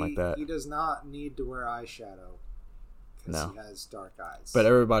 something like that. He does not need to wear eyeshadow because he has dark eyes. But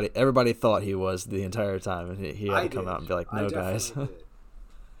everybody thought he was the entire time, and he had to come out and be like, "No, guys."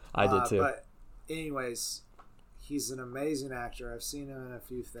 I did too. But anyways, he's an amazing actor. I've seen him in a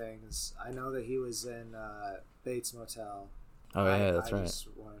few things. I know that he was in Bates Motel. Oh yeah, that's right. I just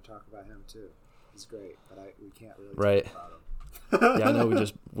want to talk about him too. He's great, but we can't really talk about him. Yeah, I know.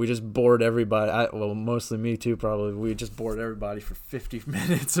 We just bored everybody. Well, mostly me too. Probably we just bored everybody for 50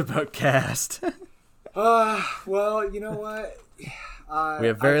 minutes about Cast. Well, you know what? We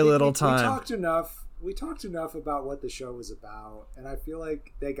have very little time. We talked enough about what the show was about, and I feel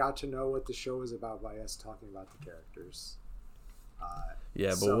like they got to know what the show was about by us talking about the characters. How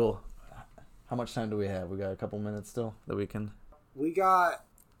much time do we have? We got a couple minutes still that we can. We got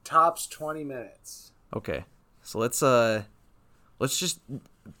tops 20 minutes. Okay, so let's just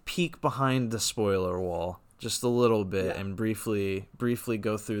peek behind the spoiler wall just a little bit and briefly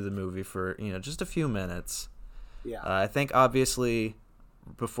go through the movie for just a few minutes. Yeah, I think obviously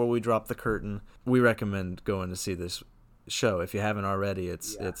before we drop the curtain, we recommend going to see this show if you haven't already.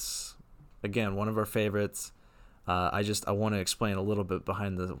 It's again one of our favorites. I want to explain a little bit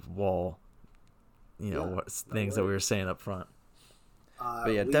behind the wall. Things that we were saying up front.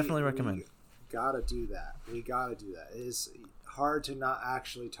 But yeah, definitely recommend. We gotta do that. It is hard to not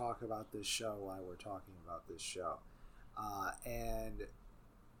actually talk about this show while we're talking about this show. And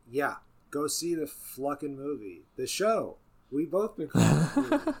yeah, go see the fucking movie. The show. We both been calling it a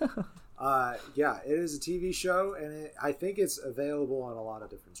movie. Yeah, it is a TV show, and I think it's available on a lot of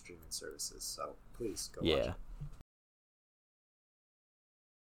different streaming services. So please go watch it.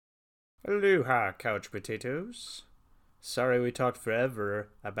 Aloha, couch potatoes. Sorry we talked forever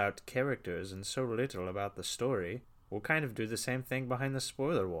about characters and so little about the story. We'll kind of do the same thing behind the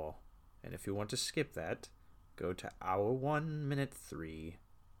spoiler wall. And if you want to skip that, go to hour 1 minute 3.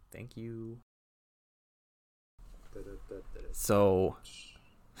 Thank you.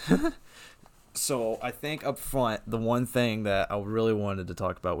 So I think up front, the one thing that I really wanted to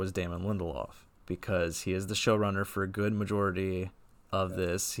talk about was Damon Lindelof, because he is the showrunner for a good majority of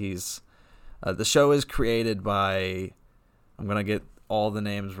this. He's the show is created by, I'm going to get all the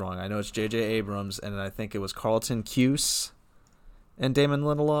names wrong. I know it's J.J. Abrams, and I think it was Carlton Cuse and Damon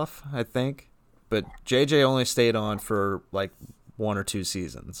Lindelof, I think. But J.J. only stayed on for like 1 or 2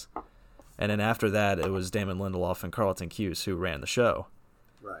 seasons. And then after that, it was Damon Lindelof and Carlton Cuse who ran the show.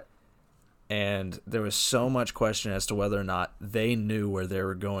 Right. And there was so much question as to whether or not they knew where they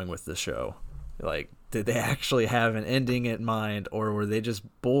were going with the show. Like, did they actually have an ending in mind, or were they just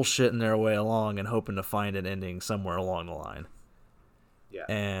bullshitting their way along and hoping to find an ending somewhere along the line? Yeah.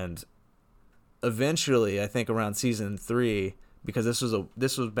 And eventually, I think around season 3, because this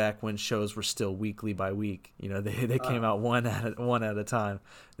was back when shows were still weekly by week. You know, they came out one at a time.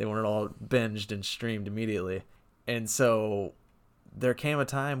 They weren't all binged and streamed immediately. And so there came a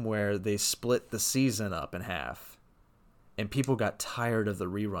time where they split the season up in half. And people got tired of the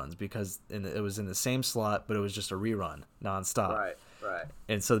reruns because it was in the same slot, but it was just a rerun nonstop. Right.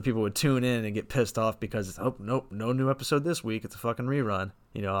 And so the people would tune in and get pissed off because, oh, nope, no new episode this week. It's a fucking rerun.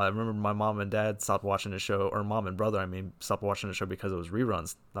 You know, I remember my mom and dad stopped watching the show, or mom and brother, stopped watching the show because it was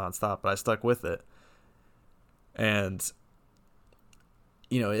reruns nonstop, but I stuck with it. And,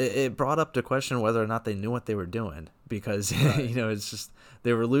 you know, it brought up the question whether or not they knew what they were doing because, right. You know, it's just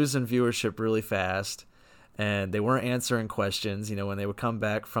they were losing viewership really fast. And they weren't answering questions. You know, when they would come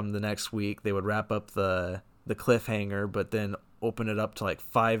back from the next week, they would wrap up the cliffhanger, but then open it up to like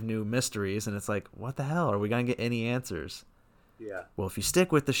 5 new mysteries. And it's like, what the hell? Are we going to get any answers? Yeah. Well, if you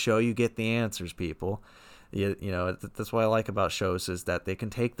stick with the show, you get the answers, people. You know, that's what I like about shows is that they can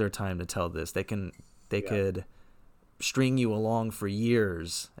take their time to tell this. They could string you along for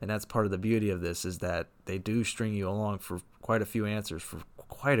years. And that's part of the beauty of this is that they do string you along for quite a few answers for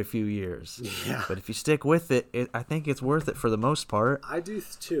quite a few years. Yeah. But if you stick with it, I think it's worth it for the most part. I do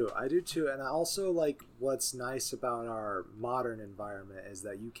too. And I also like what's nice about our modern environment is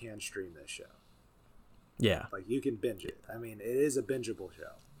that you can stream this show. Yeah. Like you can binge it. I mean, it is a bingeable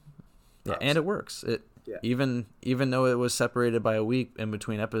show. Yeah, and it works. Even though it was separated by a week in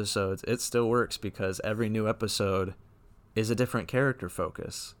between episodes, it still works because every new episode is a different character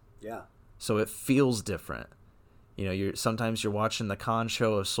focus. Yeah. So it feels different. You know, sometimes you're watching the con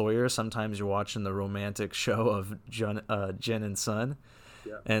show of Sawyer, sometimes you're watching the romantic show of Jen and Son.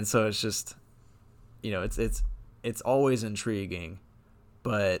 Yeah. And so it's just, you know, it's always intriguing,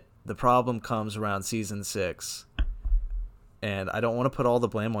 but the problem comes around season 6. And I don't want to put all the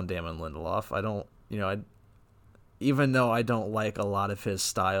blame on Damon Lindelof. Even though I don't like a lot of his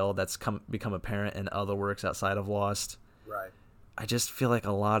style that's become apparent in other works outside of Lost. Right. I just feel like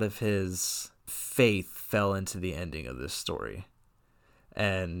a lot of his faith fell into the ending of this story.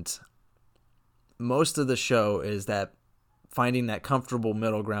 And most of the show is that finding that comfortable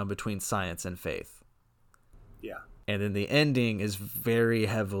middle ground between science and faith. Yeah. And then the ending is very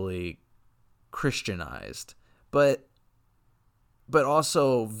heavily Christianized, but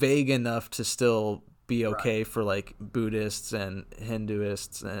also vague enough to still be okay for like Buddhists and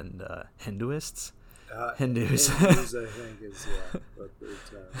Hinduists and Hindus, I think is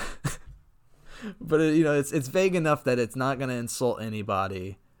but it's vague enough that it's not going to insult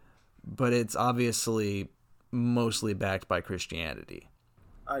anybody, but it's obviously mostly backed by Christianity.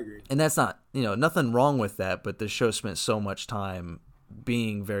 I agree. And that's not, nothing wrong with that, but the show spent so much time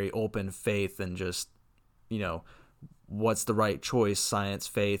being very open faith and just, what's the right choice, science,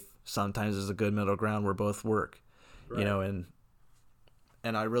 faith. Sometimes there's a good middle ground where both work, right.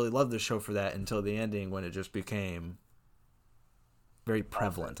 And I really loved the show for that until the ending when it just became very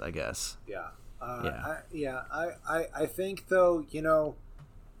prevalent, I guess. Yeah. I I think though,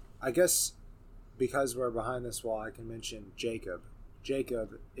 I guess because we're behind this wall, I can mention Jacob.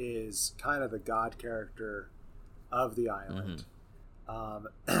 Jacob is kind of the god character of the island.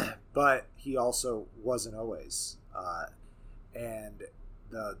 Mm-hmm. But he also wasn't always. And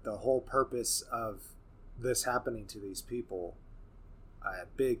the whole purpose of this happening to these people,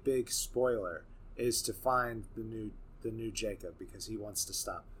 big spoiler, is to find the new Jacob because he wants to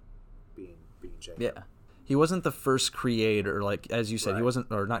stop being Jacob. Yeah. He wasn't the first creator, like as you said, right.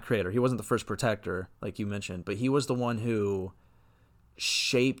 He wasn't the first protector, like you mentioned, but he was the one who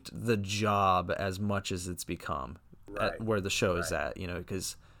shaped the job as much as it's become right. at where the show is at,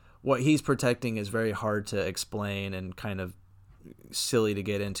 because what he's protecting is very hard to explain and kind of silly to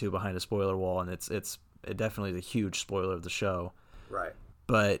get into behind a spoiler wall, and it definitely is a huge spoiler of the show. Right.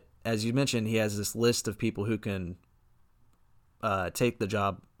 But as you mentioned, he has this list of people who can take the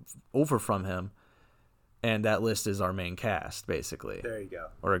job over from him, and that list is our main cast, basically. There you go.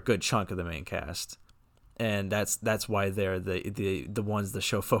 Or a good chunk of the main cast. And that's why they're the ones the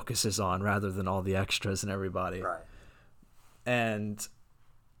show focuses on rather than all the extras and everybody. Right. And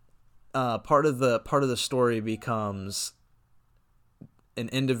part of the story becomes an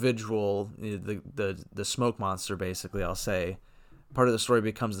individual, the smoke monster, basically, I'll say. Part of the story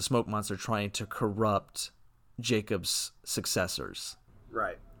becomes the smoke monster trying to corrupt Jacob's successors.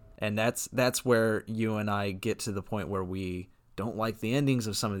 Right. And that's where you and I get to the point where we don't like the endings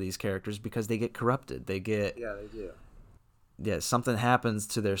of some of these characters because they get corrupted. They do. Yeah, something happens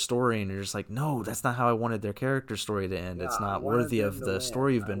to their story and you're just like, no, that's not how I wanted their character story to end. Yeah, it's not worthy of the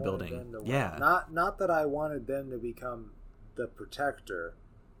story you've been building. Yeah. Not that I wanted them to become the protector,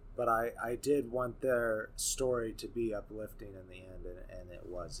 but I did want their story to be uplifting in the end, and it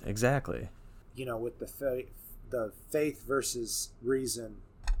was. Exactly. With the faith versus reason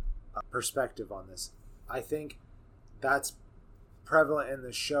perspective on this, I think that's prevalent in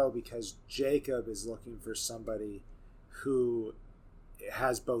the show because Jacob is looking for somebody who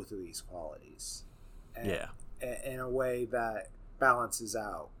has both of these qualities. And, in a way that balances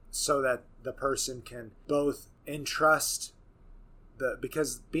out so that the person can both entrust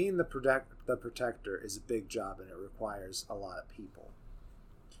because being the protector is a big job and it requires a lot of people.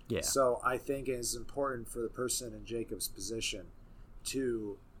 Yeah. So I think it is important for the person in Jacob's position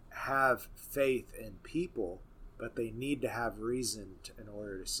to have faith in people, but they need to have reason in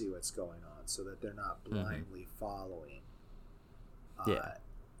order to see what's going on so that they're not blindly following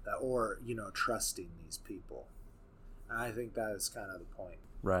or trusting these people. And I think that is kind of the point.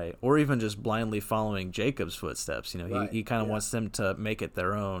 Right. Or even just blindly following Jacob's footsteps. He kind of wants them to make it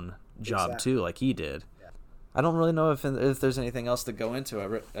their own job too, like he did. Yeah. I don't really know if there's anything else to go into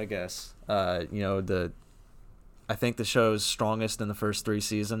it, I guess. I think the show is strongest in the first 3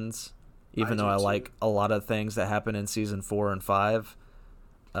 seasons, even though I like a lot of things that happen in season 4 and 5.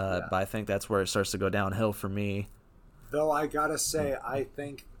 But I think that's where it starts to go downhill for me. Though I gotta say, I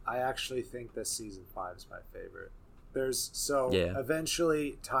actually think that season 5 is my favorite.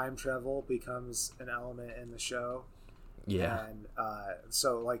 Eventually time travel becomes an element in the show. Yeah. And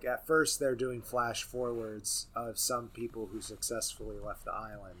at first they're doing flash forwards of some people who successfully left the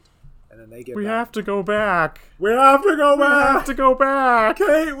island. And then they get We have to go back. We have to go back.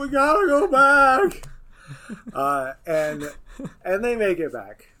 Kate, we gotta go back. And they make it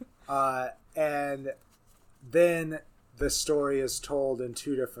back. And then the story is told in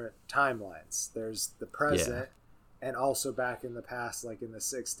 2 different timelines. There's the present and also back in the past, like in the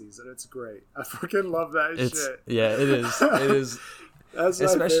 60s. And it's great. I freaking love that shit. Yeah, it is. It is. That's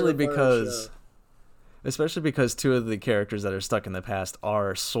especially because 2 of the characters that are stuck in the past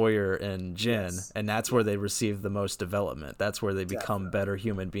are Sawyer and Jen, and that's where they receive the most development. That's where they become better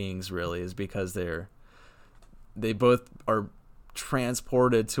human beings, really, is because they both are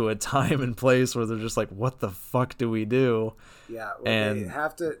transported to a time and place where they're just like, what the fuck do we do? Yeah, and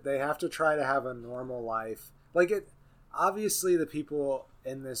they have to try to have a normal life. Obviously the people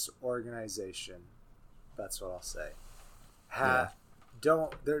in this organization, that's what I'll say,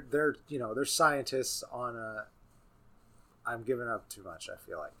 they're scientists on a, I'm giving up too much, I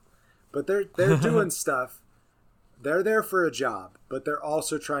feel like, but they're doing stuff. They're there for a job, but they're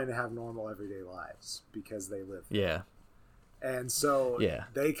also trying to have normal everyday lives because they live there. Yeah. And so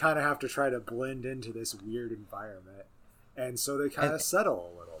they kind of have to try to blend into this weird environment. And so they kind of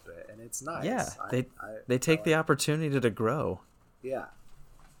settle a little bit, and it's nice. Yeah, they take the opportunity to grow. Yeah.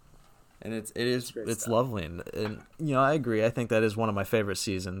 And it's lovely. And I agree. I think that is one of my favorite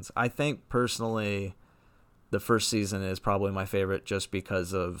seasons. I think personally the first season is probably my favorite just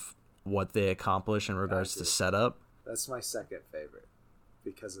because of what they accomplish in regards to setup. That's my second favorite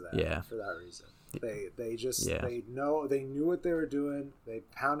because of that. Yeah. For that reason. They knew what they were doing. They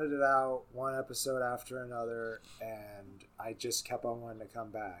pounded it out one episode after another, and I just kept on wanting to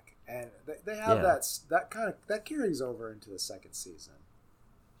come back. And they have that carries over into the second season.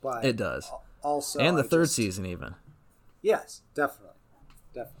 But it does. Also, and the third season even. Yes, definitely.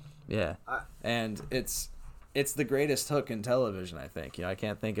 Yeah. And it's the greatest hook in television, I think. I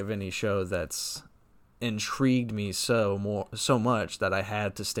can't think of any show that's intrigued me so much that I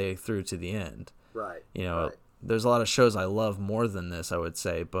had to stay through to the end. Right. There's a lot of shows I love more than this, I would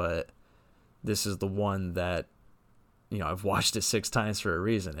say, but this is the one that I've watched it 6 times for a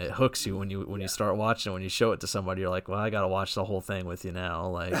reason. It hooks you when you start watching it. When you show it to somebody, you're like, well, I got to watch the whole thing with you now.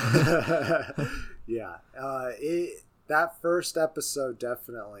 Like, yeah. That first episode,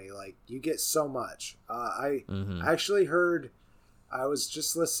 definitely, you get so much. I actually heard, I was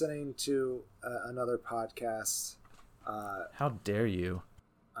just listening to another podcast. How dare you?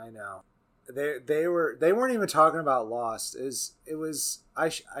 I know. They weren't even talking about Lost. It was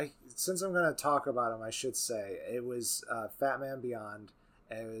since I'm going to talk about them, I should say it was Fat Man Beyond,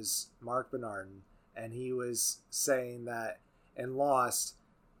 and it was Mark Bernardin, and he was saying that in Lost,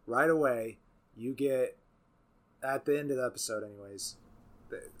 right away you get at the end of the episode, anyways.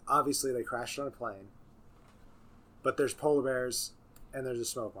 Obviously, they crashed on a plane, but there's polar bears and there's a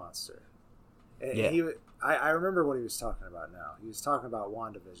smoke monster. And I remember what he was talking about now. He was talking about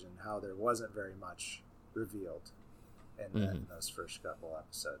WandaVision, how there wasn't very much revealed in those first couple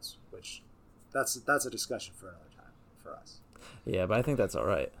episodes, which that's a discussion for another time for us. Yeah, but I think that's all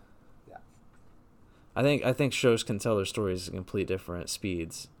right. Yeah. I think shows can tell their stories at complete different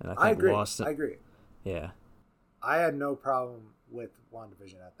speeds, and I think I agree. Yeah. I had no problem with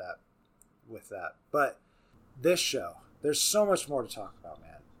WandaVision with that. But this show, there's so much more to talk about,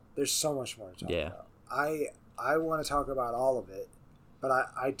 man. There's so much more to talk about. I want to talk about all of it, but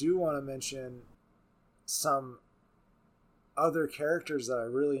I do want to mention some other characters that I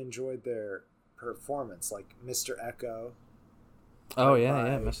really enjoyed their performance, like Mr. Echo. Oh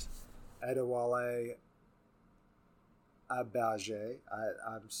yeah. Adewale Abaje.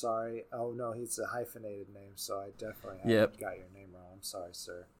 I'm sorry. Oh no, he's a hyphenated name, so I definitely got your name wrong. I'm sorry,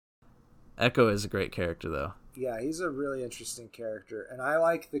 sir. Echo is a great character, though. Yeah, he's a really interesting character, and I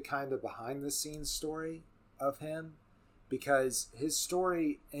like the kind of behind-the-scenes story of him because his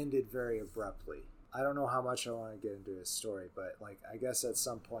story ended very abruptly. I don't know how much I want to get into his story, but like I guess at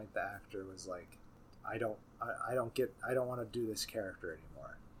some point the actor was like, I don't want to do this character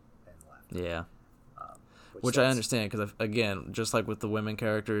anymore, and left. Yeah. Which I understand because again, just like with the women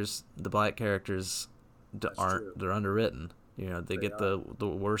characters, the black characters they're underwritten. You know, they get the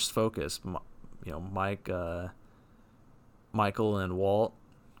worst focus. You know, Michael and Walt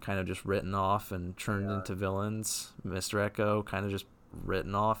kind of just written off and turned into villains. Mr. Echo kind of just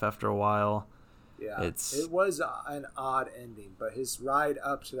written off after a while. Yeah, it was an odd ending, but his ride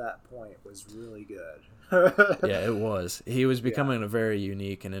up to that point was really good. Yeah, it was. He was becoming a very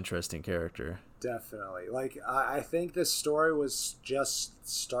unique and interesting character. Definitely. Like, I think this story was just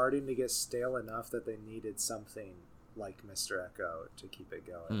starting to get stale enough that they needed something like Mr. Echo to keep it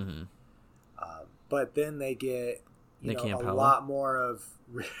going. Mm-hmm. But then they get a Powell. lot more of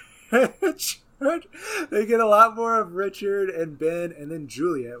Richard. They get a lot more of Richard and Ben, and then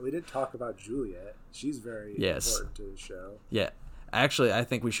Juliet. We didn't talk about Juliet. She's very important to the show. Yeah. Actually, I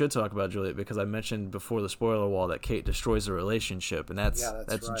think we should talk about Juliet because I mentioned before the spoiler wall that Kate destroys a relationship, and that's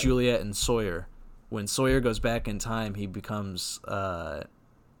right. Juliet and Sawyer. When Sawyer goes back in time, he becomes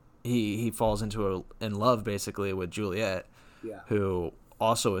he falls in love basically with Juliet, who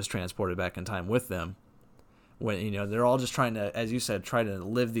also is transported back in time with them. When they're all just trying to, as you said, try to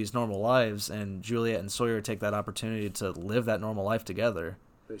live these normal lives, and Juliet and Sawyer take that opportunity to live that normal life together.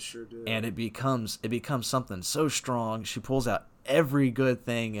 They sure do. And it becomes something so strong. She pulls out every good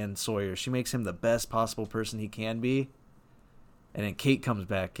thing in Sawyer. She makes him the best possible person he can be. And then Kate comes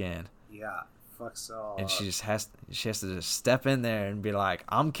back in. Yeah, fucks all. And she has to just step in there and be like,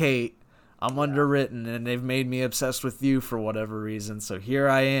 "I'm Kate. I'm underwritten, and they've made me obsessed with you for whatever reason. So here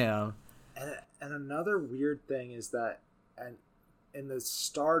I am." And another weird thing is that, and in the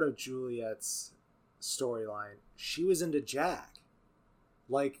start of Juliet's storyline, she was into Jack.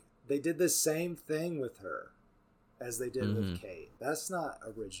 Like, they did the same thing with her as they did with Kate. That's not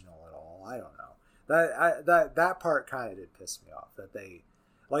original at all. I don't know. That part kind of did piss me off. That they,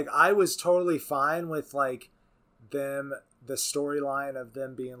 like, I was totally fine with like them, the storyline of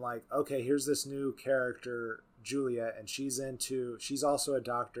them being like, okay, here's this new character, Juliet, and she's also a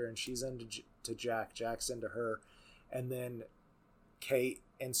doctor, and she's into Jack. Jack's into her, and then Kate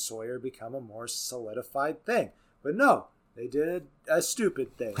and Sawyer become a more solidified thing. But no, they did a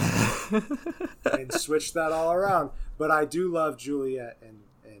stupid thing and switched that all around. But I do love Juliet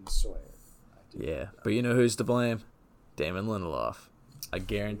and Sawyer. Yeah, but you know who's to blame? Damon Lindelof. I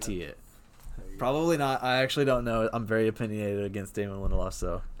guarantee it. Probably not. I actually don't know. I'm very opinionated against Damon Lindelof,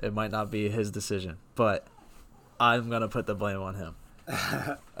 so it might not be his decision. But I'm going to put the blame on him.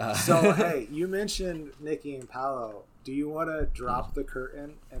 So, hey, you mentioned Nikki and Paolo. Do you want to drop the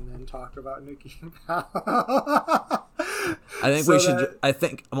curtain and then talk about Nikki and Paolo? I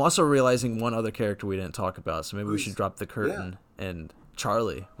think I'm also realizing one other character we didn't talk about, so maybe we should drop the curtain and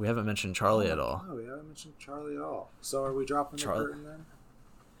Charlie. We haven't mentioned Charlie at all. No, we haven't mentioned Charlie at all. So are we dropping the curtain then?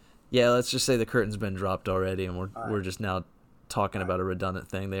 Yeah, let's just say the curtain's been dropped already, and we're just now talking about a redundant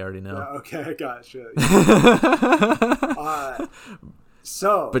thing they already know. Yeah, okay, gotcha.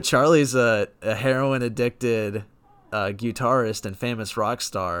 But Charlie's a heroin addicted guitarist and famous rock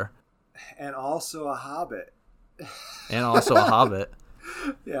star, and also a hobbit.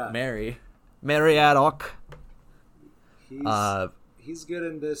 Yeah, Mary Addock. He's good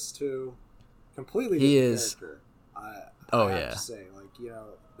in this too. Completely he different is. Character. I have to say,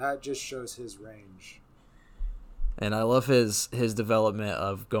 that just shows his range. And I love his development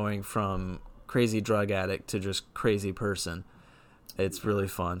of going from crazy drug addict to just crazy person. It's really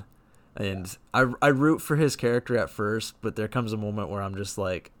fun. And I root for his character at first, but there comes a moment where I'm just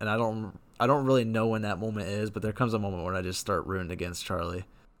like, and I don't really know when that moment is, but there comes a moment where I just start rooting against Charlie.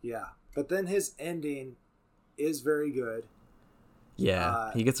 Yeah. But then his ending is very good.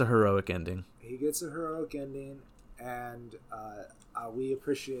 Yeah, he gets a heroic ending. And we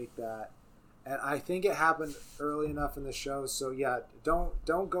appreciate that. And I think it happened early enough in the show, so yeah,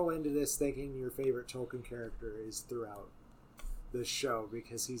 don't go into this thinking your favorite Tolkien character is throughout this show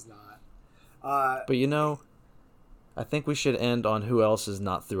because he's not. But you know, I think we should end on who else is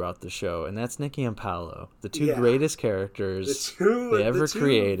not throughout the show, and that's Nikki and Paolo, the two greatest characters they ever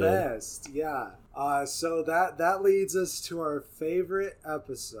created. Best. Yeah. So that leads us to our favorite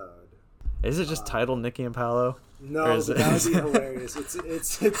episode. Is it just titled Nikki and Paolo? No, that would be hilarious.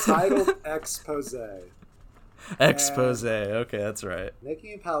 It's titled Expose. Expose. Okay, that's right.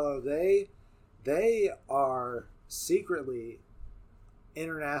 Nikki and Paolo, they are secretly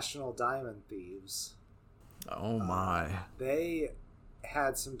international diamond thieves. Oh my. They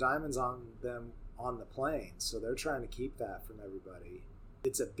had some diamonds on them on the plane, so they're trying to keep that from everybody.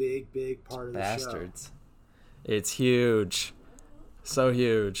 It's a big, big part of the show. Bastards. It's huge. So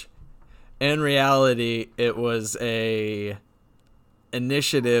huge. In reality, it was a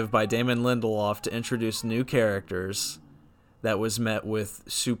initiative by Damon Lindelof to introduce new characters that was met with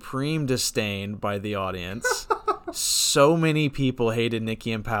supreme disdain by the audience. So many people hated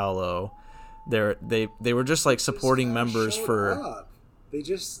Nikki and Paolo. They were just like supporting members for. Up. They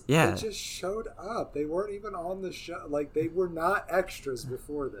just showed up. They weren't even on the show. Like, they were not extras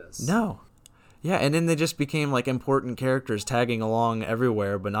before this. No. Yeah, and then they just became like important characters tagging along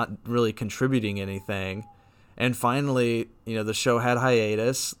everywhere but not really contributing anything. And finally, the show had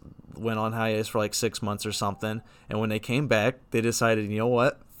hiatus, went on hiatus for like 6 months or something. And when they came back, they decided, you know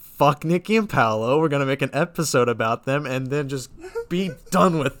what? Fuck Nikki and Paolo. We're going to make an episode about them and then just be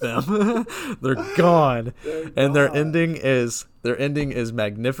done with them. They're gone. And their ending is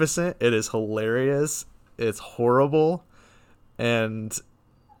magnificent. It is hilarious. It's horrible. And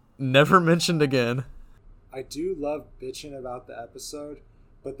never mentioned again. I do love bitching about the episode,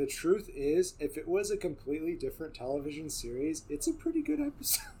 but the truth is, if it was a completely different television series, it's a pretty good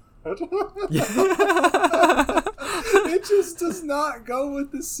episode. It just does not go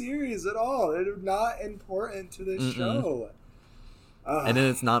with the series at all. They're not important to this show. And then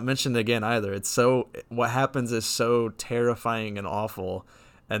it's not mentioned again either. What happens is so terrifying and awful,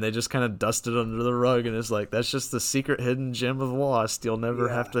 and they just kind of dust it under the rug, and it's like, that's just the secret hidden gem of Lost you'll never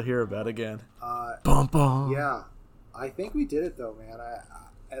have to hear about again. Bum, bum. Yeah, I think we did it though, man.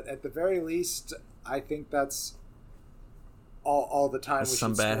 At the very least, I think that's all the time we should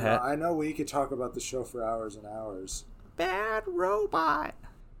some bad hat. I know we could talk about the show for hours and hours. Bad robot.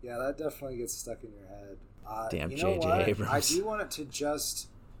 Yeah, that definitely gets stuck in your head. Damn J.J. Abrams. I do want it to just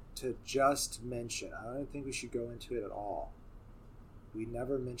mention. I don't think we should go into it at all. We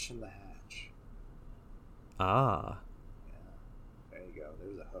never mentioned the hatch. Ah. Yeah. There you go.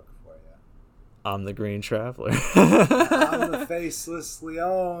 There's a hook for you. I'm the Green Traveler. I'm the Faceless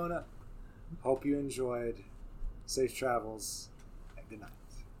Leone. Hope you enjoyed. Safe travels, and good night.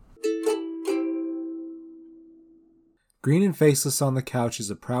 Green and Faceless on the Couch is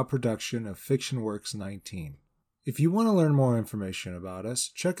a proud production of FictionWorks 19. If you want to learn more information about us,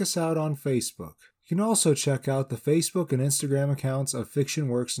 check us out on Facebook. You can also check out the Facebook and Instagram accounts of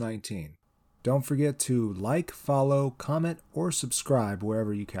FictionWorks 19. Don't forget to like, follow, comment, or subscribe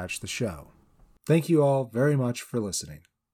wherever you catch the show. Thank you all very much for listening.